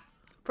cold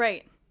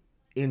Right.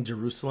 in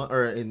Jerusalem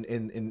or in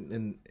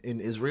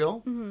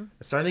Israel. Mm-hmm.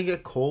 It's starting to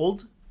get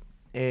cold,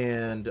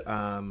 and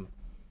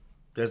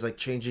there's like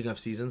changing of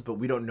seasons, but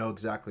we don't know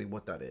exactly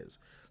what that is.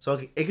 So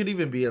it could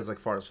even be as like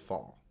far as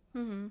fall.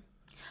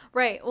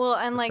 Right. Well,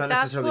 and like It's not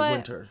that's necessarily what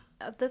winter.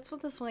 that's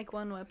what this like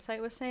one website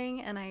was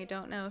saying, and I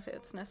don't know if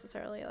it's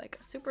necessarily like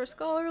a super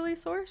scholarly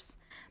source,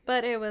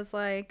 but it was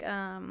like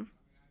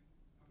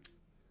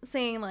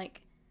saying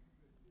like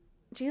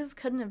Jesus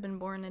couldn't have been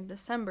born in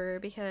December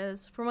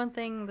because for one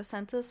thing the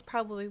census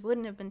probably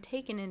wouldn't have been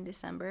taken in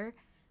December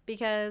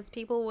because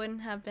people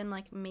wouldn't have been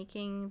like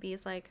making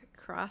these like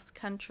cross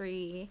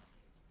country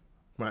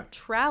Right.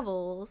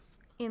 travels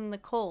in the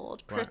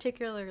cold, Right.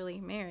 particularly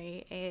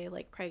Mary, a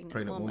like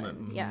pregnant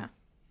woman. mhm. Yeah.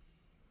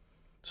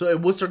 So it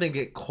was starting to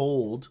get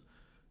cold.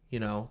 You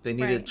know, they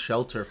needed Right.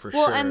 shelter for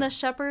Well, sure. and the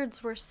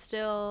shepherds were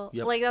still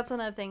Yep. like that's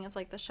another thing. It's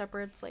like the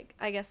shepherds, like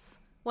I guess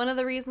one of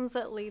the reasons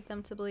that lead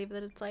them to believe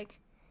that it's like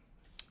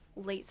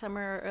late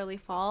summer or early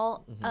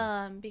fall,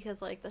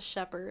 because like the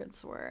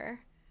shepherds were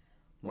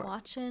Right.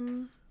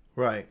 watching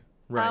right.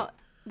 Right. out.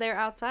 They're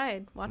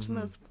outside watching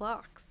those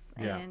flocks,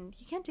 Yeah. and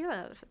you can't do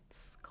that if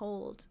it's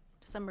cold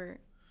December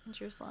in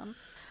Jerusalem.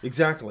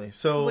 Exactly.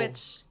 So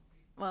Which,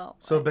 well,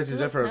 so it begs the does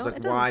it difference. snow? Like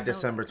It doesn't why snow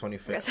December there.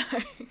 25th? Okay,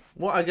 sorry.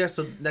 Well, I guess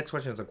the next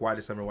question is like why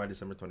December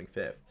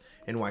 25th,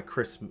 and why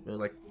Christmas,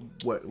 like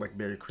what, like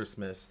Merry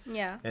Christmas,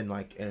 Yeah. and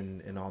like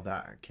and all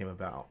that came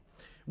about,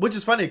 which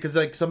is funny because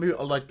like some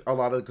people, like a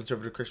lot of the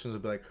conservative Christians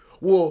would be like,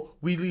 well,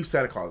 we leave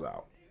Santa Claus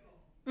out,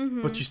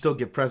 but you still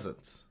give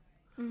presents,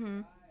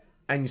 and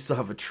you still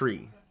have a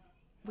tree.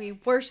 We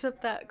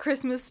worship that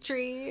Christmas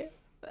tree.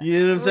 You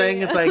know what I'm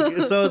saying? It's like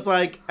so it's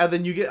like, and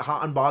then you get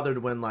hot and bothered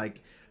when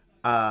like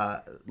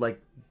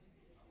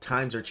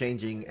times are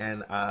changing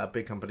and a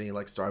big company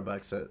like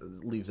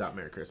Starbucks leaves out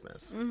Merry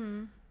Christmas.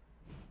 Mm-hmm.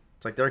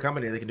 It's like they're a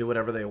company; they can do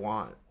whatever they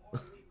want.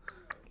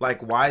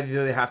 Like, why do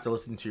they have to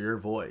listen to your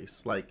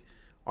voice? Like,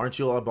 aren't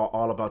you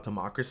all about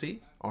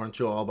democracy? Aren't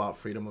you all about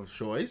freedom of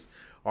choice?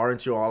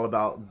 Aren't you all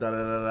about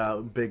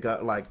big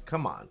like?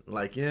 Come on,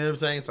 like you know what I'm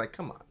saying? It's like,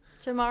 come on.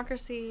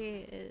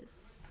 Democracy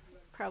is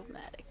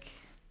problematic.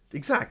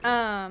 Exactly.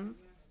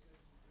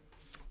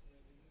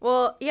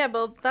 Well, yeah,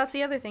 but that's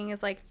the other thing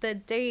is like the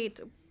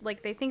date,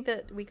 like they think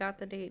that we got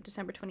the date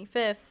December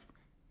 25th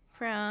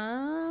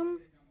from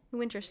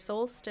Winter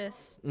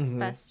Solstice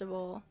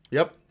Festival,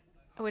 Yep.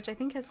 which I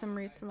think has some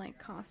roots in like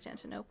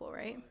Constantinople,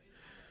 right?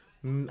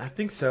 I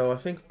think so. I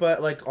think,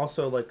 but like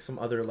also like some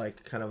other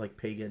like kind of like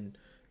pagan,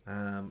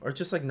 or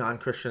just like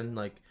non-Christian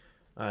like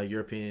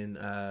European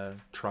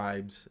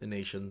tribes and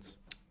nations.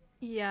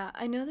 Yeah,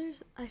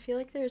 I feel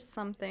like there's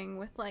something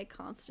with like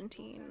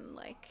Constantine,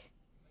 like,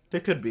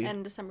 It could be.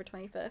 and December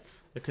 25th.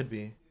 It could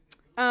be.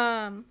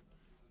 So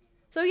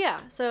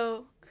yeah,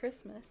 so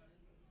Christmas,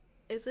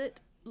 is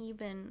it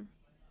even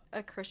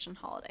a Christian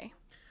holiday?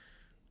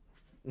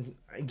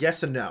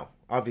 Yes and no.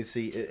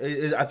 Obviously,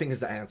 I think is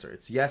the answer.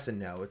 It's yes and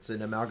no. It's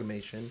an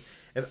amalgamation.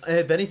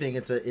 If anything,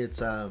 it's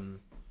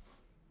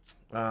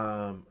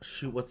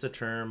shoot, what's the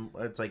term?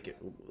 It's like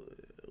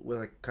with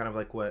like kind of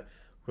like what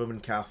Roman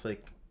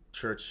Catholic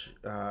Church,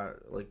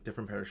 like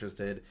different parishes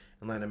did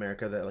in Latin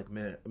America that like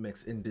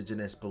mix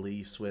indigenous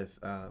beliefs with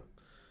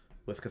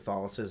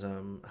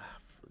Catholicism,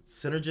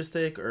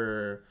 synergistic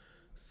or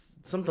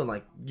something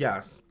like,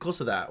 yeah, close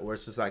to that, where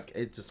it's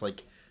just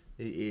like,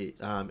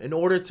 in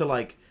order to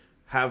like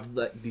have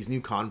like these new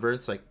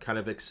converts like kind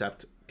of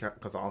accept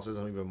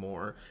Catholicism even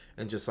more,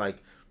 and just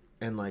like,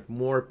 and like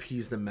more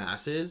appease the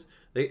masses,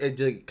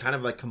 they kind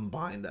of like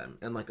combine them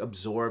and like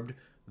absorbed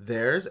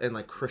theirs and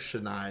like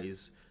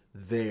Christianize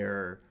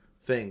their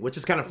thing, which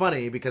is kind of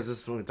funny because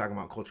this is when we're talking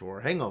about culture war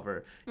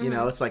hangover. You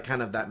know, it's like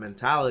kind of that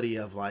mentality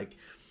of like,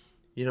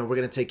 you know, we're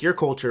gonna take your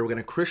culture, we're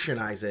gonna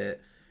Christianize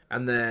it,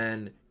 and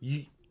then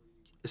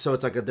so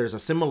it's like there's a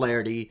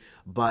similarity,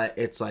 but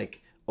it's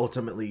like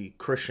ultimately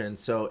Christian,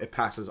 so it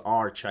passes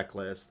our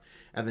checklist,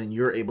 and then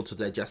you're able to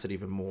digest it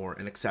even more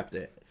and accept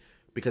it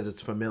because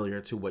it's familiar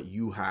to what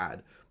you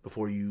had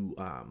before you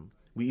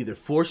we either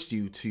forced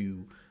you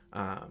to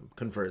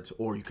convert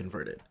or you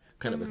converted,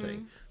 kind of a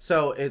thing.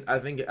 So I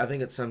think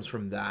it stems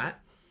from that.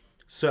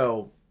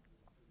 So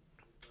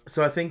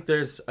I think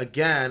there's,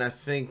 again, I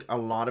think a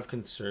lot of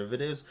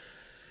conservatives,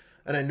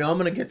 and I know I'm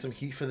gonna get some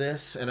heat for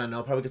this, and I know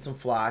I'll probably get some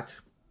flack.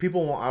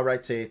 People won't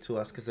outright say it to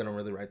us because they don't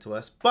really write to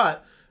us,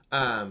 but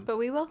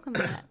we welcome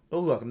that. we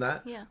welcome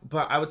that. Yeah.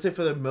 But I would say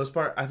for the most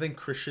part, I think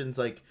Christians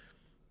like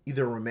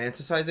either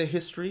romanticize a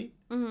history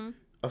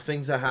of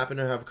things that happen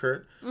or have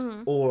occurred,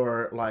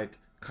 or like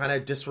kind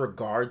of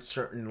disregard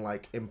certain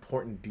like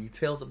important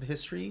details of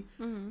history,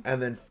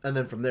 and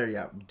then from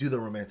there, do the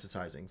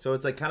romanticizing. So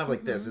it's like kind of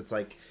like this. It's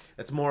like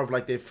it's more of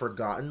like they've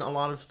forgotten a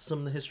lot of some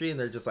of the history, and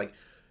they're just like,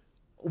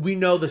 we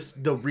know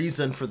the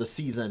reason for the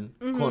season,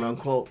 quote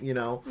unquote, you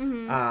know,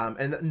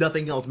 and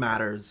nothing else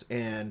matters.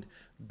 And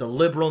the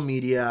liberal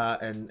media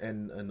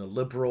and the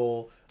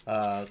liberal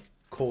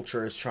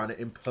culture is trying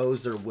to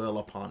impose their will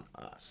upon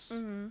us.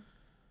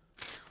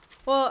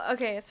 Well,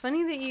 okay, it's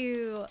funny that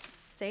you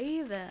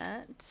say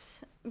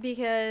that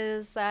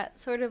because that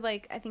sort of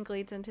like I think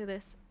leads into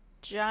this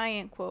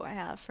giant quote I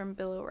have from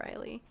Bill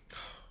O'Reilly.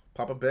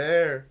 Papa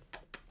Bear.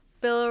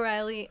 Bill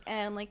O'Reilly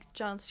and like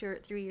Jon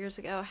Stewart 3 years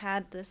ago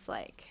had this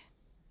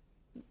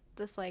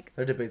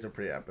Their debates are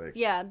pretty epic.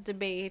 Yeah,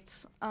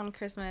 debates on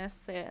Christmas.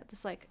 They had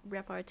this like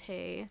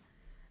repartee,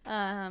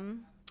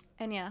 and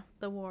yeah,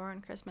 the war on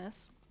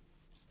Christmas.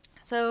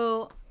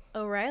 So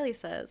O'Reilly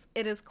says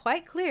it is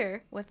quite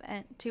clear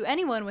to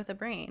anyone with a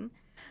brain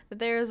that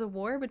there is a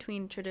war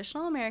between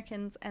traditional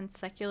Americans and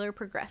secular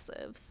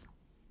progressives.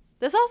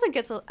 This also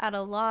gets at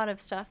a lot of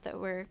stuff that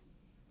we're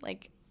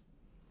like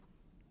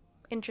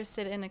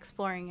interested in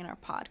exploring in our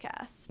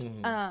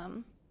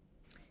podcast.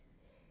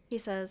 He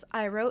says,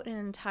 I wrote an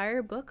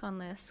entire book on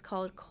this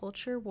called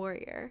Culture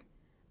Warrior.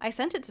 I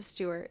sent it to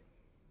Stewart.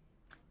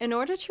 In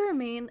order to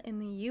remain in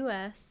the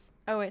U.S.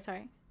 In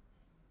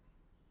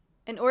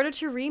order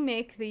to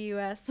remake the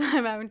U.S.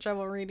 I'm having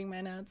trouble reading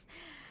my notes.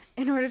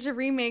 In order to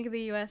remake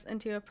the U.S.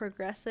 into a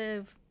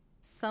progressive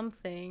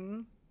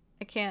something,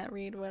 I can't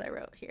read what I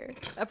wrote here.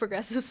 A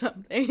progressive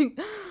something.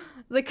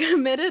 The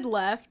committed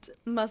left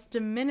must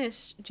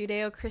diminish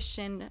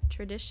Judeo-Christian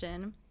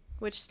tradition,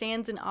 which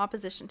stands in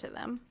opposition to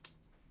them.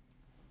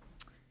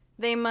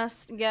 They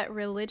must get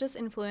religious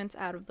influence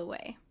out of the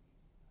way.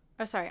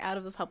 Out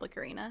of the public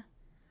arena.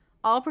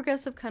 All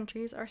progressive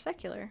countries are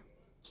secular.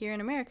 Here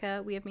in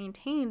America, we have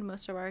maintained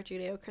most of our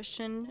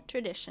Judeo-Christian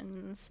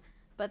traditions,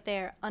 but they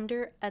are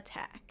under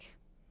attack.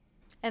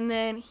 And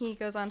then he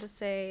goes on to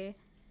say,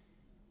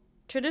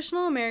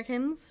 traditional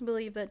Americans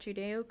believe that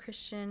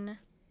Judeo-Christian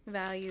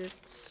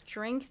values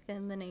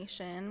strengthen the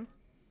nation,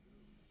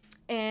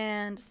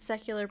 and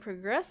secular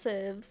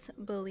progressives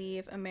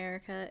believe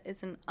America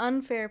is an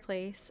unfair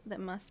place that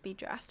must be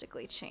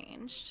drastically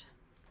changed.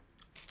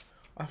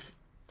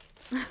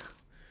 You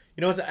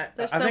know,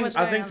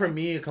 I think for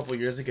me a couple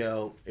years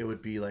ago, it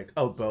would be like,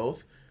 oh,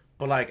 both.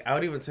 But like, I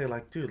would even say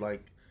like, dude,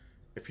 like,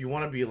 if you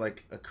want to be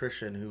like a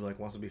Christian who like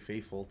wants to be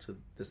faithful to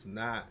this and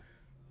that,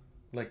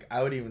 like,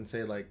 I would even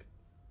say like,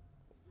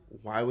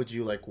 why would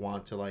you like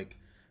want to like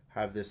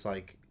have this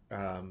like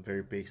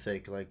very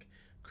basic like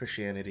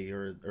Christianity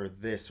or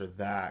this or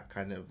that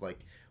kind of like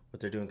what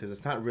they're doing? Because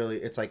it's not really,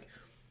 it's like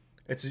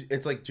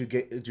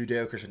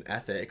Judeo-Christian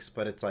ethics,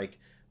 but it's like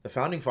the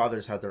founding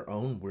fathers had their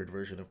own weird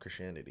version of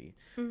Christianity.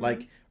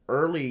 Like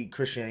early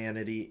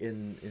Christianity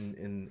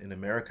in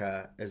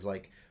America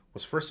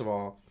was first of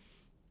all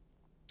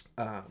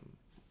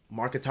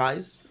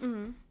marketized,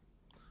 and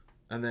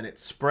then it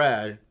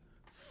spread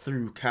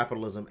through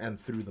capitalism and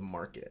through the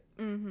market.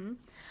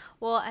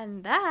 Well,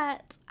 and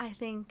that I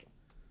think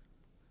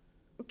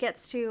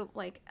gets to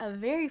like a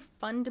very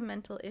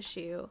fundamental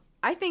issue.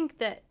 I think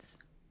that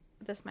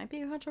this might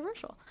be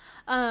controversial,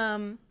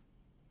 but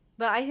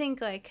I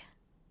think like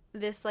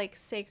this like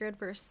sacred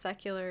versus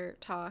secular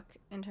talk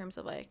in terms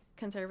of like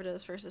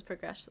conservatives versus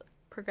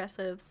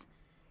progressives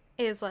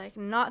is like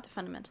not the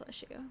fundamental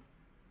issue.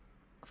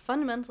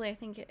 Fundamentally, I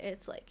think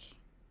it's like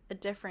a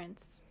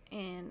difference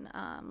in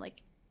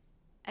like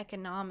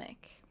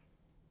economic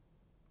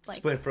like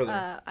explain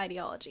further.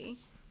 Ideology,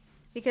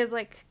 because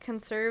like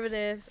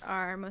conservatives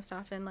are most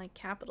often like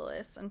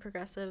capitalists and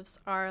progressives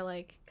are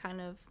like kind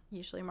of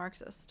usually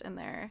Marxist in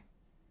their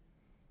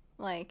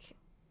like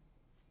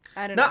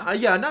I don't know.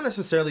 Not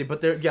necessarily,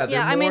 but they're more,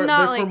 I mean, not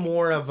they're like, for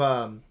more of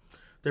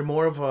they're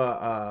more of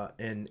a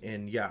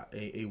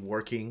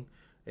working,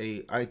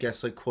 I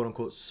guess, like, quote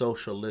unquote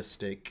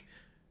socialistic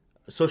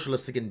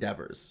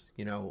endeavors,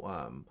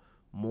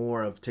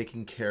 more of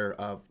taking care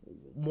of,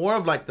 more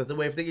of like the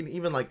way of thinking,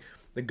 even like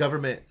the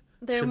government.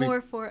 They're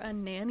more for a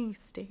nanny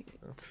state.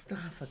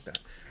 Fuck that.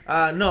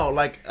 No,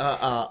 like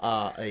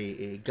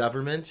a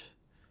government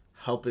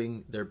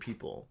helping their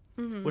people,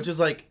 which is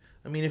like,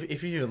 I mean,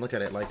 if you even look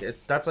at it, like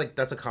that's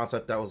a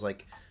concept that was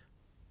like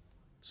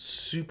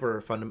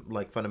super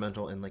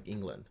fundamental in like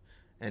England,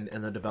 and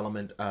the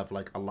development of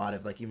like a lot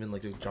of like, even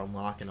like John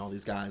Locke and all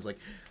these guys, like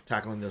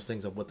tackling those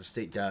things of what the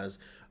state does,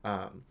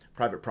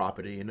 private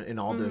property and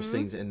all those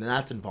things, and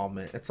that's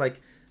involvement. It's like,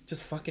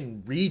 just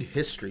fucking read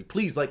history,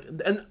 please. Like,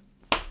 and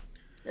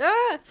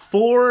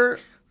for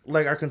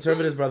like our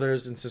conservative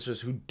brothers and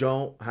sisters who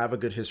don't have a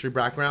good history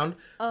background,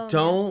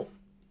 don't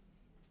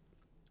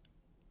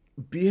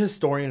be a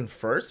historian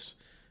first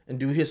and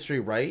do history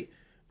right,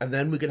 and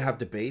then we can have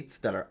debates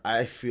that are,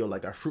 I feel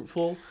like, are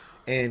fruitful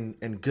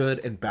and good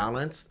and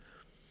balanced.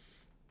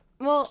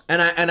 Well,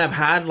 and I've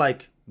had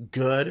like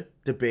good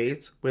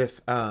debates with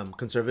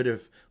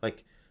conservative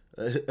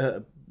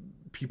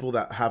people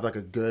that have like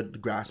a good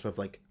grasp of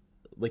like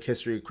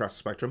history across the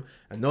spectrum,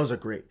 and those are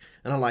great,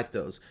 and I like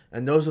those,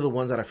 and those are the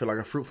ones that I feel like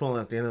are fruitful,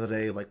 and at the end of the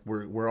day, like,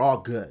 we're all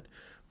good.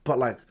 But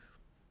like,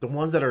 the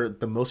ones that are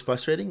the most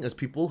frustrating is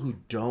people who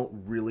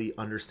don't really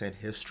understand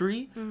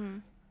history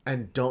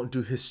and don't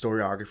do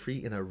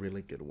historiography in a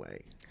really good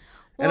way,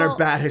 and are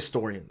bad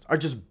historians, are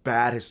just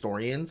bad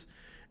historians,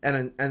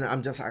 and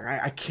I'm just like,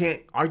 I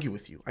can't argue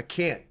with you. I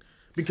can't,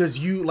 because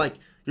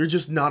you're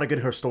just not a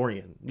good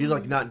historian. You're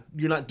like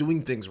you're not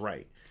doing things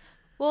right.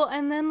 Well,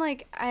 and then,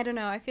 like, I don't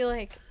know, I feel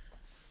like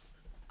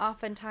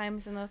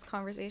oftentimes in those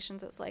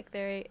conversations, it's like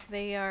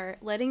they are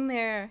letting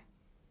their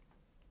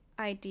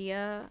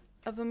idea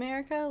of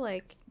America,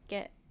 like,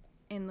 get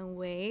in the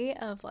way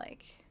of,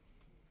 like,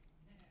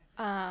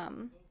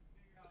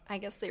 I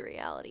guess the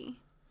reality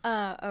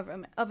of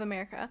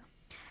America.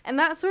 And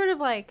that's sort of,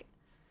 like,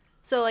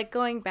 so, like,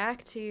 going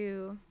back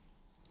to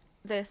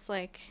this,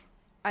 like,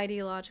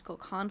 ideological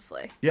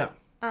conflict. Yeah.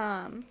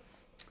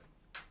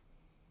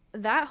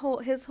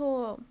 His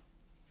whole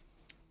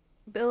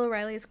Bill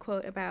O'Reilly's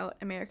quote about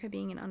America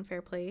being an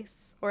unfair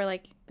place, or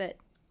like that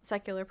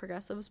secular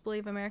progressives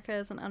believe America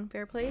is an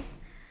unfair place,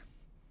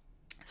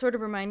 sort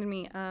of reminded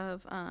me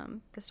of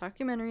this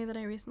documentary that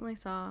I recently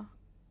saw,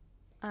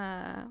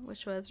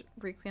 which was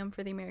Requiem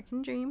for the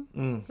American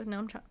Dream with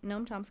Noam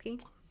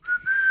Chomsky.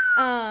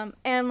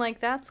 And like,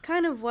 that's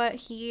kind of what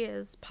he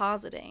is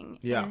positing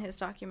in his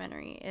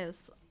documentary,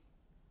 is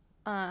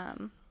that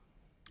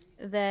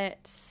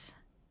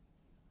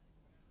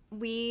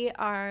we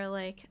are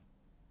like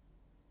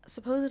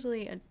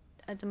supposedly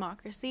a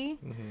democracy,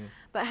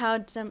 but how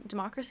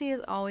democracy has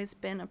always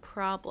been a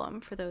problem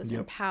for those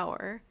in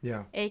power,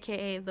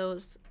 aka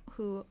those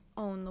who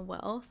own the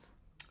wealth,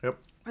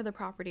 or the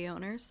property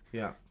owners,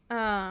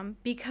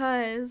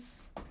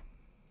 because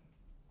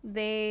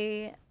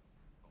they,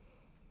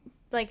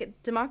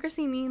 like,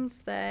 democracy means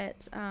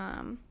that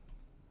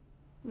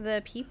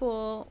the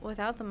people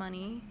without the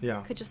money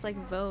could just like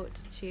vote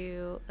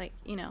to, like,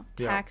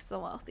 tax the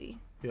wealthy,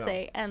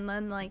 say, and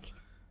then like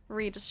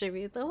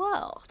redistribute the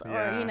wealth,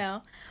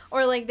 or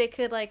or like they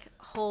could like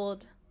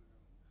hold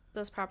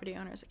those property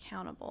owners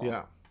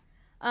accountable.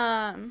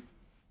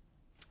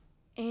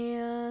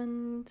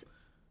 And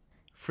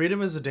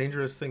freedom is a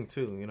dangerous thing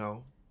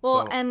too,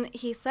 well, and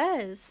he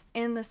says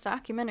in this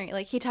documentary,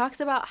 like, he talks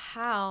about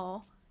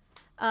how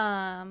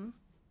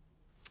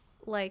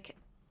like,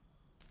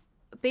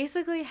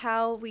 basically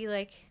how we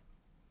like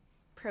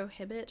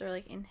prohibit or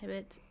like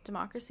inhibit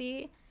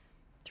democracy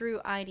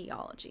through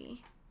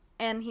ideology.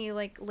 And he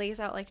like lays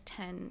out like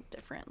 10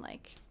 different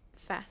like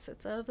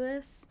facets of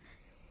this.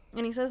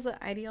 And he says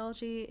that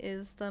ideology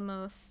is the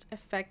most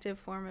effective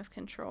form of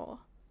control.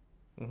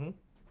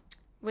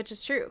 Which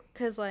is true,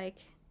 because like,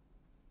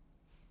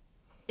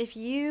 if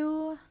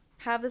you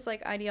have this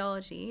like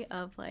ideology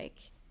of like,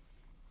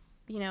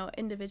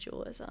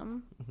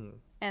 individualism,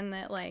 and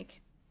that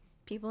like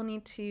people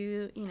need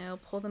to,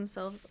 pull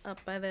themselves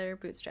up by their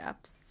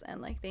bootstraps,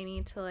 and like they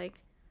need to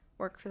like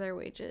work for their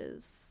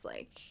wages,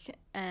 like,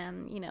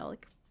 and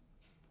like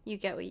you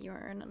get what you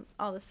earn and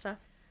all this stuff,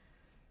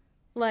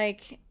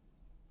 like,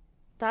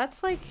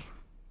 that's like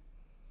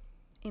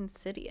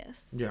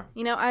insidious.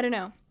 I don't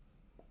know.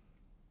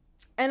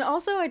 And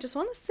also, I just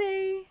want to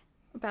say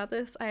about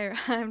this,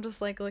 I'm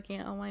just like looking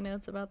at all my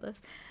notes about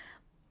this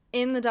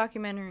in the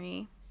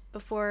documentary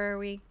before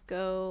we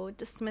go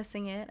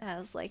dismissing it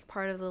as like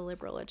part of the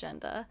liberal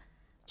agenda.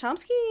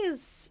 Chomsky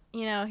is,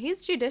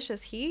 he's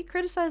judicious. He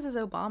criticizes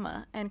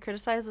Obama and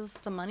criticizes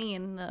the money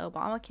in the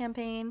Obama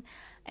campaign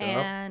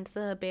and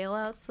the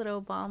bailouts that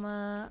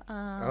Obama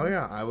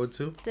I would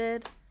too.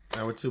 Did.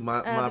 I would too.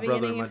 My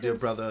dear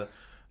brother,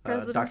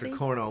 Dr.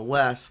 Cornel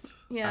West,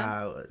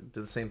 did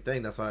the same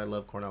thing. That's why I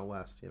love Cornel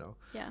West,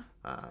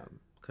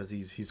 because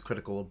he's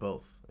critical of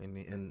both,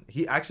 and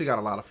he actually got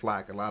a lot of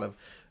flack. A lot of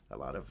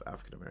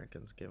African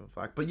Americans gave him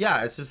flack. But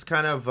yeah, it's just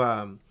kind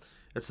of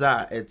it's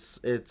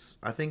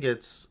I think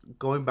it's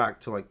going back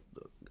to like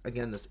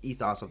again this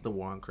ethos of the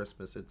war on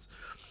Christmas.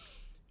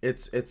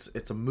 It's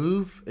a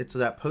move. It's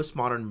that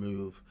postmodern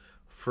move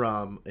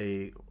from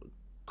a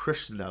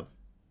Christendom,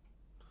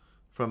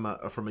 from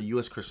a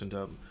U.S.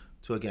 Christendom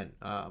to again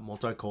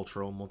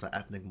multicultural,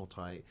 multi-ethnic,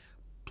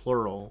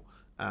 multi-plural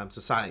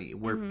society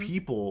where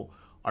people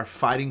are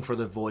fighting for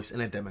their voice in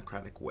a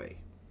democratic way.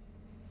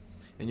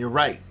 And you're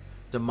right,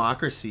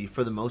 democracy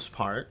for the most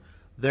part,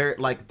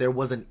 there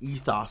was an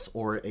ethos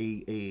or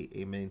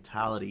a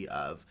mentality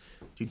of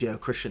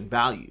Judeo-Christian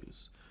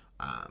values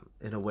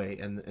in a way,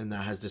 and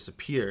that has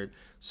disappeared.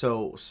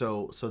 So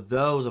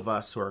those of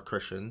us who are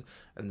Christian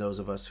and those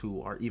of us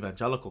who are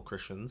evangelical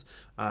Christians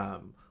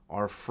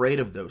are afraid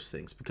of those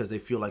things because they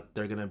feel like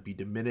they're gonna be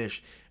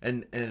diminished,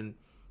 and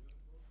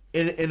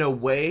in a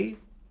way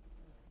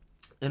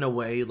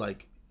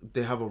like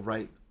they have a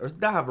right, or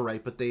not have a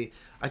right, but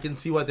I can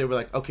see why they were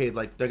like, okay,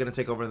 like they're gonna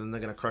take over and then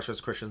they're gonna crush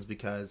us Christians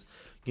because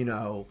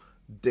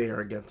they are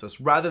against us,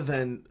 rather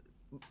than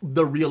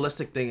the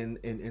realistic thing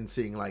in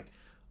seeing like,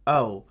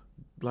 oh,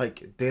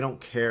 like they don't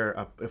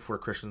care if we're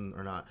Christian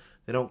or not.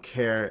 They don't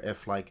care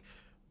if like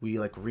we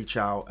like reach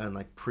out and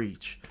like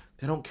preach.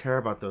 They don't care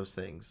about those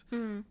things.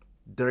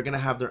 They're gonna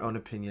have their own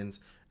opinions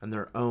and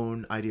their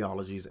own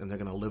ideologies, and they're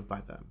gonna live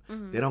by them.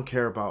 They don't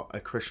care about a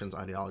Christian's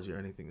ideology or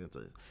anything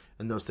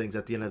and those things.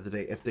 At the end of the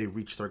day, if they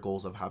reach their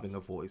goals of having a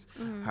voice,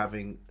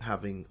 having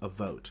a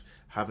vote,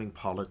 having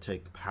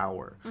politic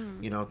power,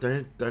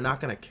 they're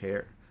not gonna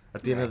care.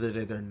 At the end of the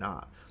day, they're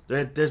not.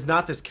 There's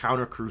not this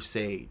counter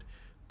crusade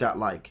that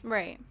like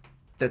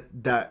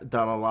that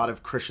a lot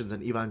of Christians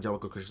and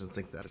evangelical Christians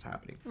think that is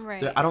happening.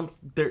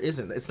 There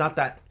isn't. It's not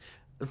that.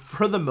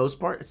 For the most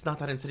part, it's not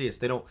that insidious.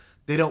 They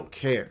don't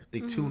care. They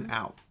tune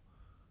out.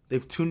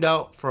 They've tuned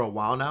out for a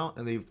while now,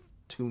 and they've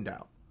tuned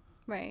out.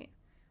 Right.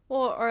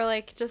 Well, or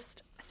like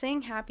just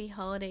saying happy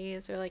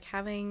holidays, or like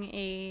having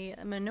a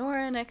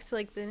menorah next to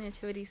like the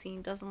nativity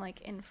scene doesn't like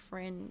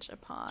infringe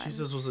upon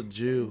Jesus was a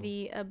Jew.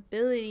 The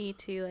ability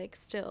to like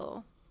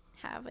still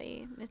have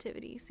a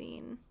nativity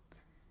scene.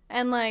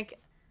 And like,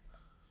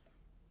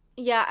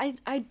 yeah,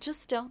 I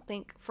just don't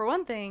think, for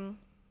one thing,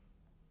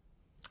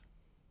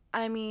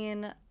 I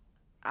mean,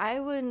 I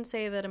wouldn't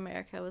say that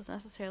America was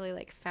necessarily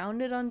like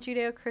founded on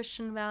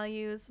Judeo-Christian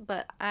values,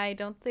 but I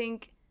don't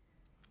think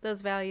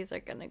those values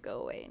are gonna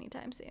go away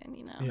anytime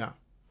soon, Yeah.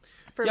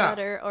 For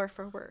better or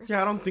for worse.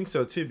 Yeah, I don't think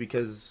so too,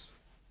 because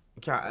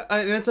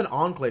and it's an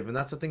enclave, and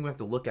that's the thing we have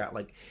to look at.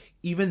 Like,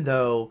 even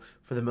though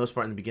for the most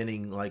part in the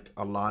beginning, like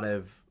a lot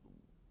of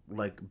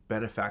like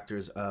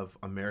benefactors of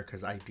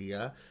America's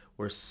idea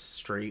were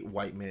straight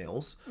white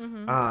males,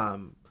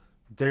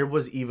 there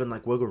was even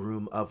like wiggle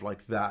room of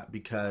like that,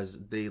 because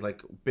they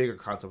like bigger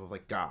concept of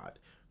like God,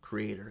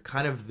 creator,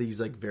 kind of these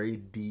like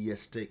very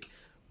deistic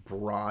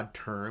broad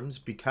terms,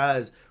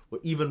 because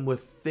even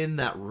within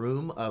that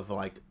room of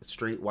like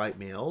straight white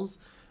males,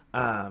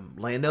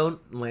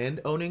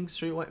 land owning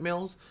straight white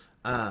males,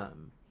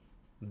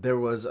 there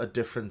was a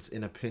difference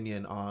in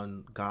opinion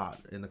on God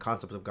and the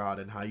concept of God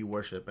and how you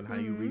worship and how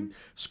you read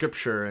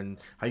scripture and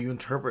how you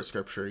interpret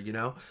scripture,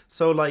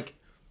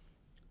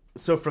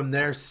 So from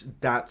there,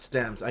 that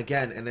stems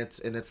again, and it's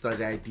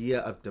the idea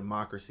of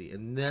democracy,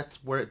 and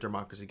that's where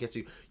democracy gets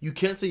you. You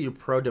can't say you're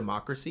pro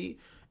democracy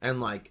and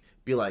like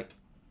be like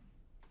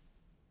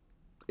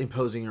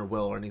imposing your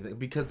will or anything,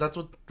 because that's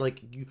what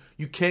like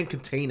you can't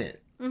contain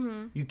it.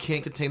 You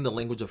can't contain the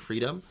language of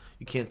freedom.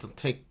 You can't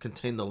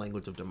contain the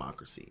language of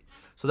democracy.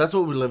 So that's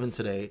what we live in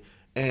today,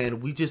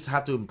 and we just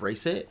have to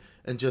embrace it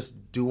and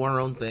just do our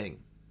own thing.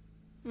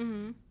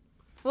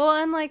 Well,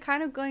 and like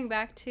kind of going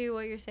back to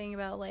what you're saying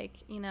about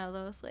like,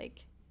 those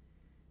like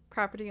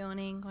property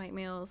owning white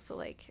males, so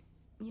like,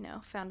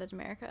 founded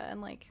America,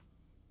 and like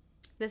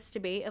this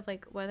debate of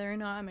like whether or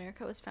not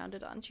America was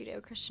founded on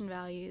Judeo-Christian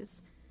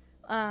values.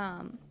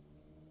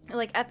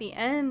 Like at the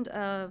end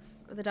of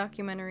the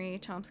documentary,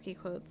 Chomsky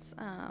quotes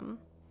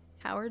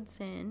Howard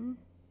Zinn,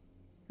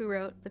 who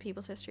wrote The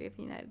People's History of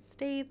the United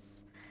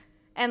States,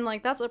 and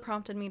like that's what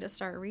prompted me to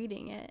start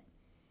reading it.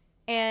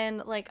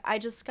 And like I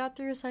just got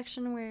through a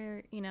section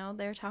where he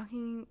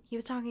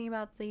was talking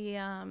about the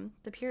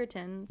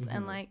Puritans,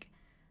 and like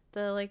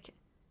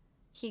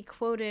he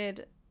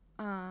quoted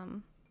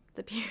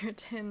the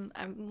Puritan.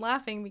 I'm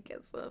laughing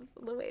because of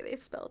the way they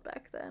spelled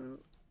back then.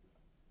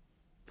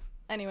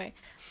 Anyway,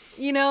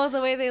 the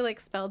way they like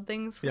spelled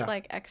things with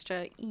like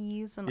extra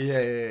e's and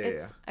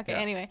Okay.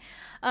 Yeah.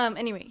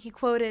 Anyway, he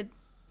quoted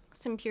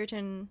some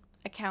Puritan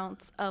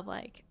accounts of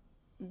like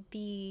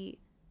the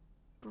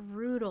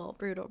brutal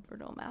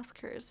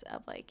massacres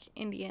of like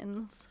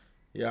Indians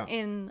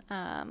in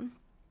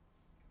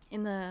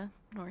the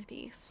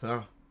Northeast.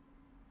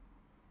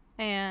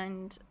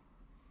 And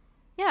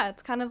yeah,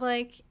 it's kind of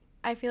like,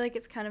 I feel like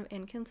it's kind of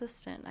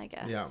inconsistent, I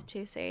guess,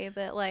 to say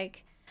that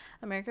like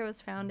America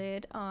was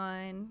founded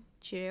on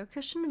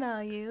Judeo-Christian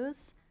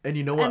values, And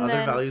you know what And other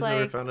then it's values they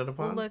were like, founded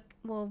upon?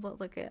 We'll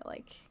look at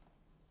like,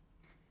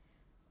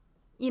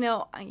 you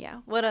know,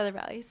 yeah. What other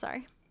values?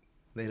 Sorry.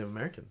 Native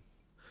American.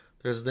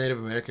 There's Native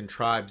American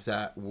tribes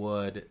that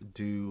would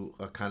do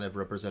a kind of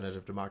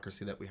representative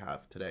democracy that we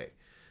have today.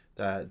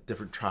 That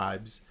different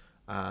tribes,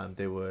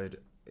 they would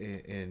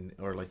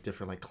or like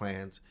different like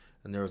clans,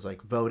 and there was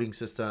like voting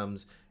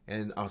systems,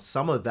 and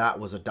some of that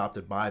was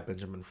adopted by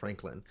Benjamin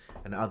Franklin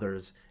and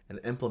others and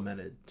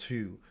implemented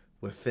to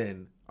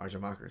within our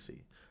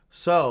democracy.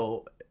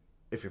 So,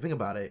 if you think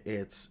about it,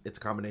 it's a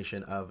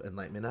combination of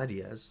Enlightenment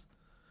ideas,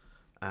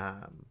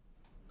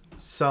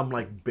 some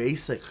like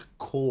basic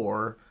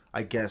core,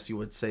 I guess you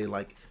would say,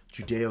 like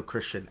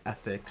Judeo-Christian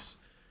ethics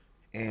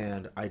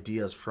and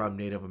ideas from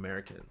Native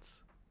Americans.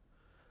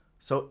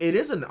 So it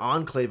is an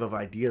enclave of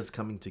ideas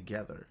coming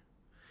together.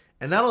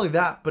 And not only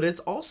that, but it's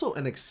also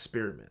an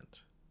experiment.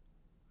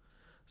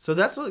 So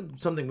that's like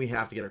something we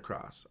have to get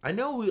across. I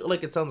know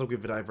it sounds like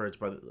we've diverged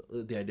by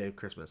the idea of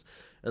Christmas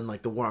and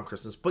like the war on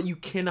Christmas, but you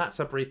cannot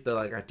separate the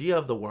like idea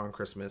of the war on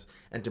Christmas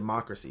and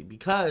democracy,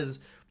 because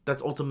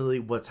that's ultimately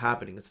what's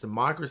happening. It's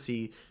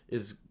democracy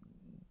is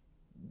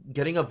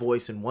getting a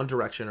voice in one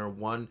direction, or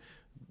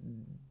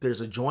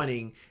there's a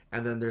joining,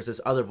 and then there's this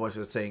other voice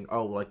that's saying,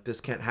 oh, like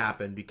this can't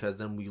happen because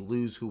then we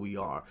lose who we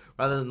are.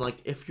 Rather than like,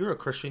 if you're a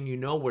Christian, you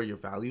know where your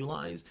value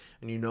lies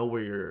and you know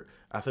where your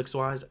ethics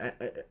lies,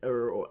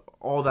 or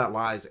all that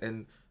lies.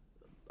 And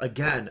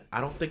again,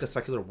 I don't think a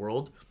secular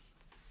world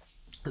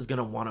is going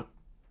to want to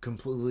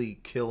completely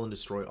kill and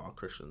destroy all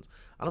Christians.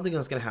 I don't think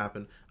that's going to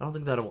happen. I don't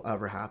think that will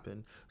ever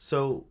happen.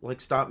 So like,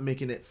 stop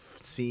making it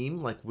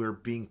seem like we're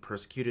being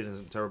persecuted in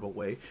a terrible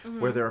way,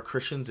 where there are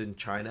Christians in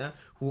China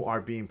who are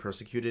being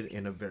persecuted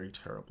in a very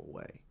terrible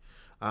way.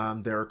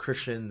 There are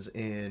Christians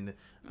in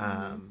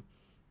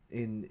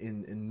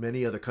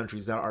many other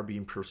countries that are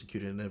being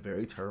persecuted in a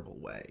very terrible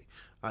way,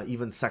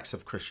 even sects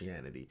of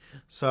Christianity.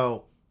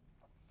 So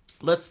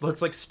let's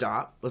like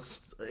stop.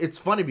 It's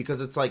funny because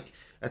it's like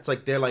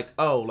they're like,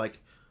 oh, like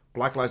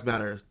Black Lives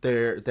Matter,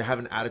 they have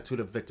an attitude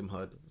of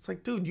victimhood. It's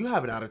like, dude, you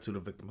have an attitude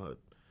of victimhood.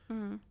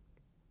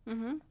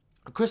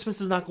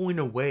 Christmas is not going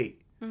away.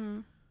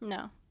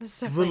 No, it's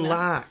definitely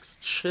Relax,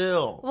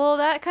 chill. Well,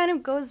 that kind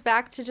of goes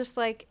back to just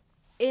like,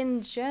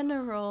 in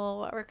general,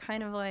 what we're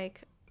kind of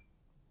like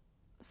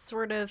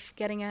sort of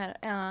getting at,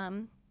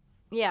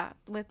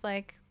 with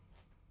like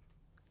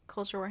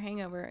culture war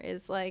hangover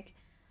is like,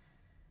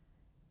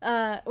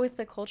 with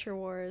the culture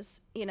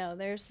wars, you know,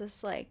 there's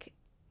this like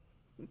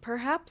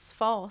perhaps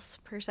false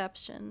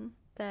perception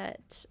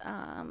that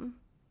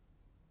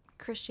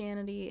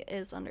Christianity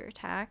is under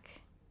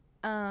attack,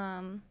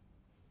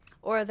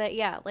 or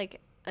that like,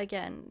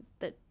 again,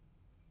 that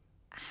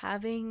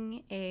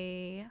having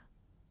a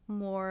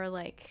more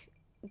like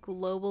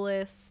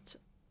globalist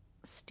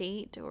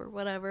state or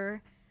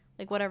whatever,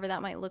 like whatever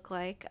that might look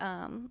like,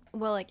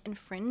 will like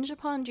infringe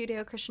upon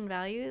Judeo-Christian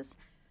values,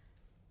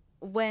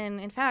 when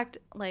in fact,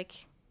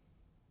 like,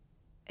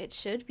 it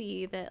should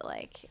be that,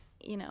 like,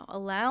 you know,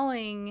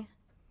 allowing,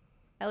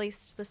 at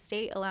least the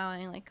state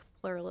allowing like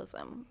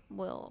pluralism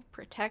will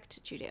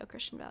protect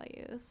Judeo-Christian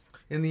values.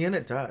 In the end,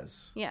 it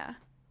does. Yeah.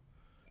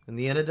 In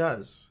the end, it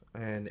does,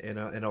 and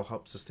it'll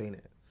help sustain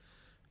it.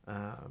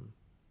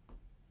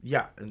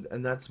 Yeah,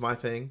 and that's my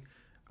thing.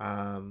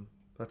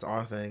 That's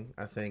our thing.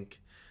 I think.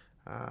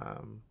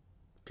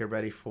 Get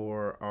ready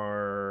for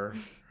our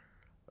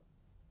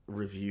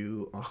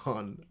review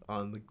on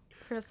the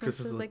Christmas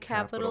is the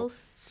capital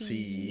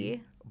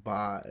C.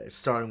 by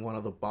starring one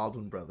of the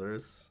Baldwin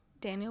brothers.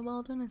 Daniel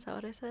Baldwin, is that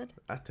what I said?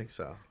 I think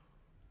so.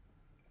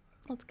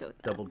 Let's go with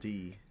that. Double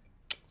D.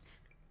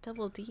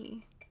 Double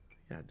D.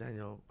 Yeah,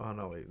 Daniel. Oh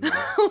no, wait. No,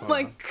 Oh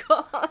my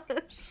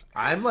gosh.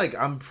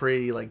 I'm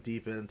pretty like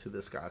deep into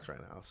this Scotch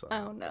right now, so.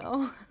 Oh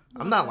no.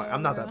 I'm not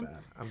that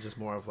bad. I'm just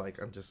more of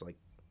like, I'm just like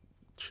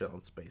chill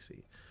and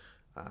spacey.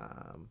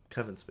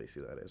 Kevin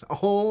Spacey, that is.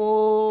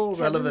 Oh,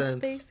 Kevin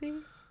relevance.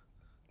 Spacey.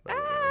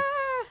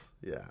 Relevance.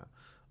 Yeah.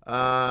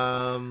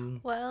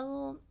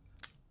 Well.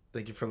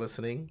 Thank you for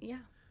listening. Yeah.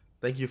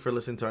 Thank you for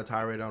listening to our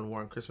tirade on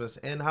War on Christmas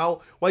and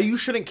why you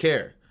shouldn't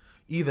care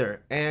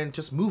either, and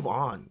just move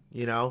on.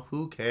 You know,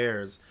 who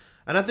cares?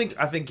 And I think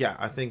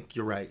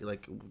you're right.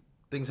 Like,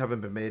 things haven't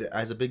been made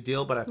as a big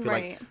deal, but I feel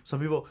like some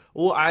people.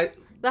 Well,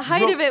 the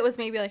height of it was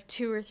maybe like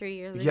 2 or 3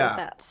 years ago. Yeah,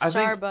 That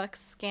Starbucks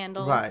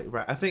scandal. Right.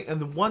 I think,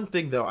 and the one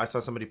thing though, I saw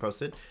somebody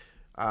posted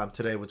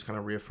today, which kind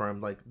of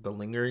reaffirmed like the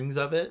lingerings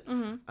of it.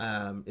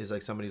 Is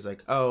like somebody's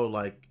like, oh,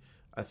 like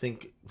I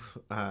think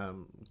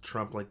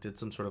Trump like did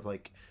some sort of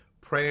like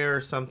prayer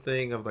or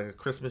something of like a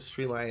Christmas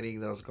tree lighting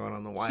that was going on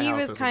in the White House. He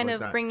was kind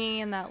like of bringing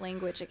in that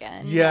language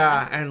again.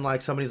 Yeah, and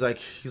like somebody's like,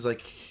 he's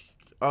like,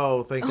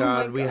 oh, thank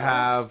God we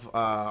have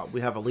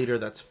a leader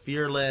that's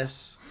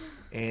fearless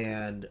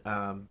and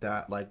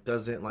that like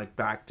doesn't like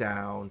back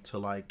down to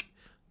like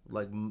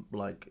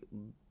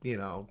you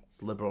know,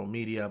 liberal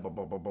media, blah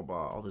blah blah blah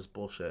blah, all this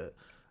bullshit.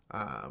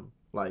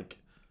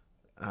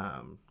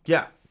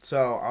 Yeah.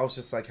 So I was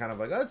just like kind of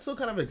like, oh, it still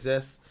kind of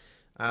exists,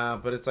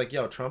 but it's like,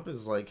 yo, Trump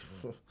is like,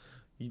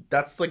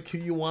 That's like who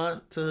you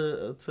want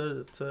to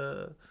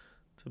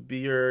be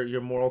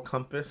your moral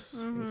compass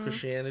in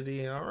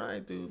Christianity. All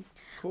right, dude.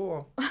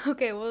 Cool.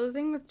 Okay, well, the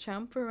thing with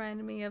Trump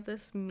reminded me of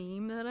this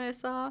meme that I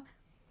saw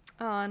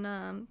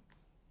on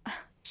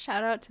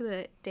shout out to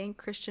the Dank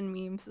Christian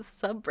Memes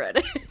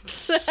subreddit.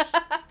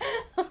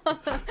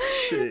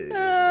 Shit.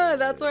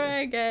 That's where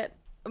I get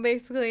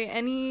basically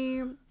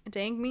any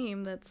dank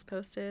meme that's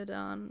posted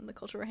on the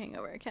Cultural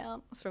Hangover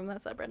account. It's from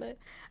that subreddit.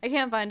 I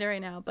can't find it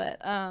right now, but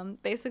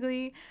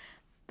basically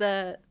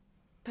the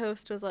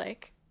post was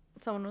like,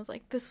 someone was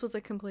like, this was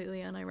a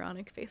completely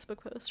unironic Facebook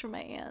post from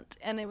my aunt,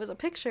 and it was a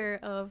picture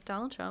of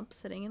Donald Trump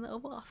sitting in the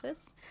Oval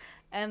Office,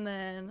 and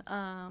then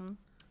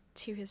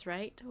to his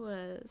right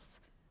was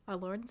our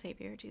Lord and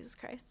Savior Jesus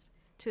Christ.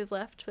 To his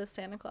left was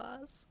Santa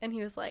Claus, and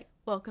he was like,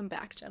 welcome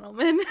back,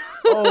 gentlemen.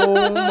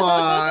 Oh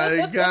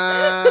my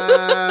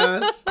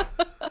gosh.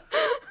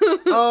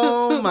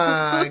 Oh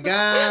my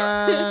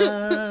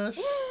gosh.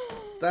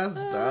 That's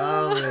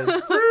dumb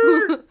as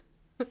frick.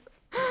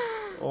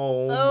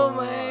 Oh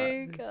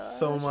my gosh.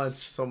 So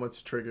much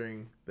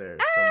triggering there.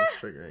 So much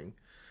triggering.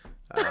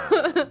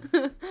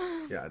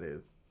 Yeah,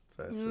 dude.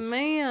 That's just,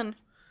 Man.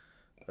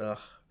 ugh.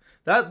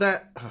 That's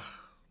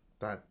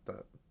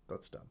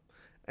dumb.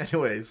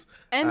 Anyways.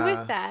 And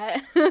with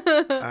that.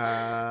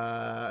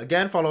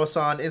 Again, follow us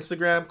on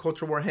Instagram,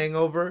 Culture War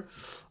Hangover.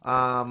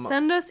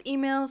 Send us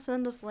emails,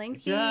 send us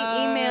lengthy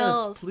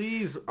emails.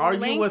 Please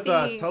argue with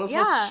us. Tell us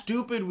how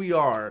stupid we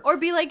are. Or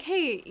be like,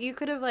 hey, you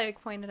could have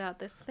like pointed out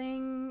this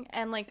thing,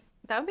 and like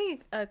that would be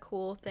a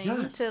cool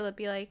thing to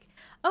be like,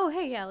 oh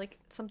hey, yeah, like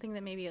something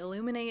that maybe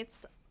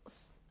illuminates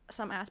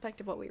some aspect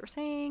of what we were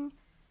saying.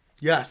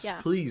 Yes,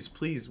 please.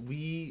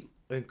 We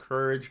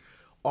encourage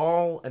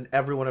all and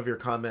every one of your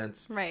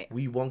comments. Right.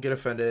 We won't get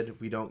offended.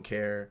 We don't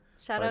care.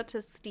 Shout out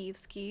to Steve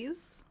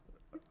Skis.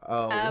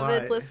 Oh,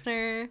 avid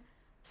listener.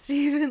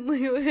 Stephen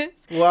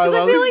Lewis. Well, because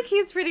I feel like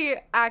he's pretty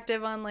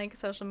active on like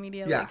social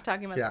media, like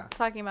talking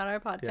about our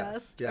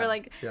podcast or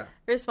like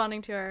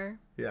responding to our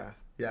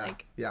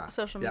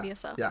social media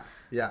stuff.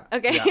 Yeah.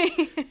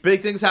 Okay.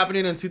 Big things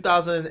happening in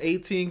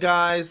 2018,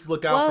 guys.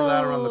 Look out for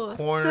that around the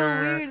corner.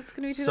 So weird. It's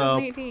gonna be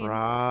 2018.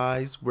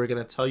 Surprise. We're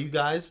gonna tell you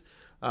guys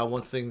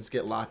once things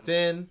get locked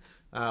in,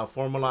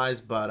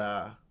 formalized,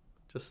 but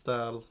just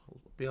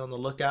be on the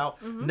lookout.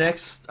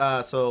 Next,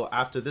 so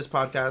after this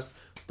podcast,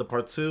 the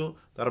part 2,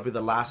 that'll be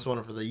the last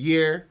one for the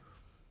year.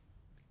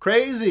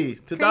 Crazy.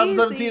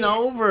 2017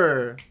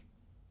 over.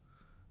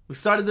 We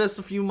started this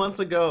a few months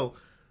ago.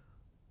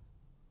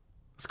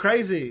 It's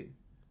crazy.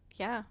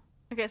 Yeah.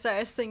 Okay, sorry, I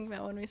was thinking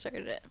about when we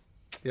started it.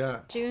 Yeah.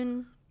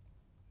 June.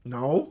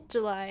 No.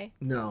 July.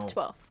 No.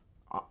 12th.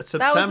 September.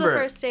 That was the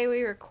first day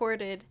we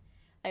recorded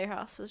at your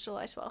house, was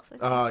July 12th, I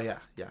think. Oh, yeah.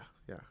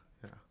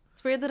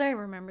 It's weird that I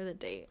remember the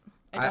date.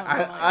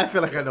 I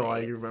feel like I know why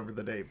you remember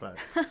the date, but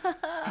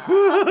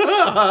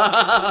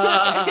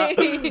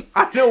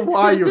I know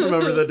why you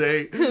remember the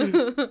date.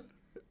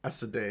 That's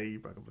the day you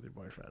broke up with your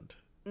boyfriend.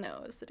 No,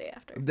 it was the day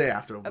after. The day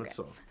after, okay.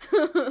 So.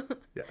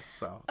 Yes,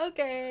 so.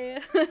 Okay.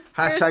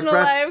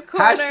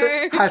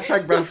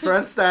 Hashtag best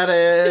friend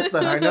status,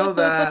 and I know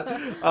that.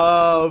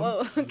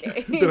 Whoa,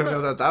 okay. Didn't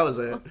know that was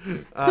it.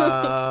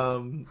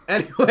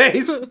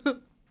 Anyways,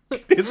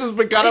 this has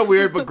been kind of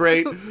weird, but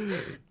great.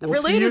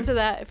 Related to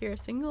that, if you're a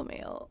single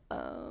male,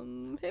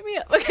 hit me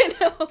up. Okay,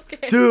 no,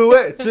 okay. Do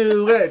it.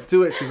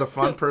 She's a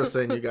fun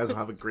person. You guys will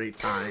have a great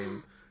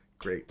time.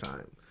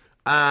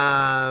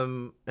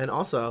 And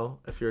also,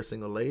 if you're a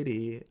single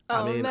lady,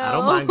 I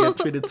don't mind getting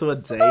treated to a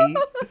date.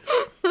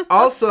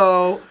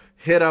 Also,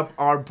 hit up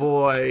our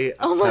boy,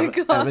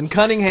 Evan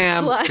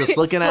Cunningham.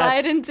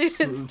 Slide into his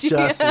DMs.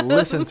 Just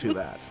listen to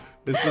that.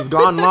 This has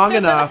gone long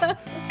enough.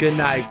 Good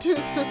night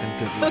and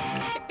good luck.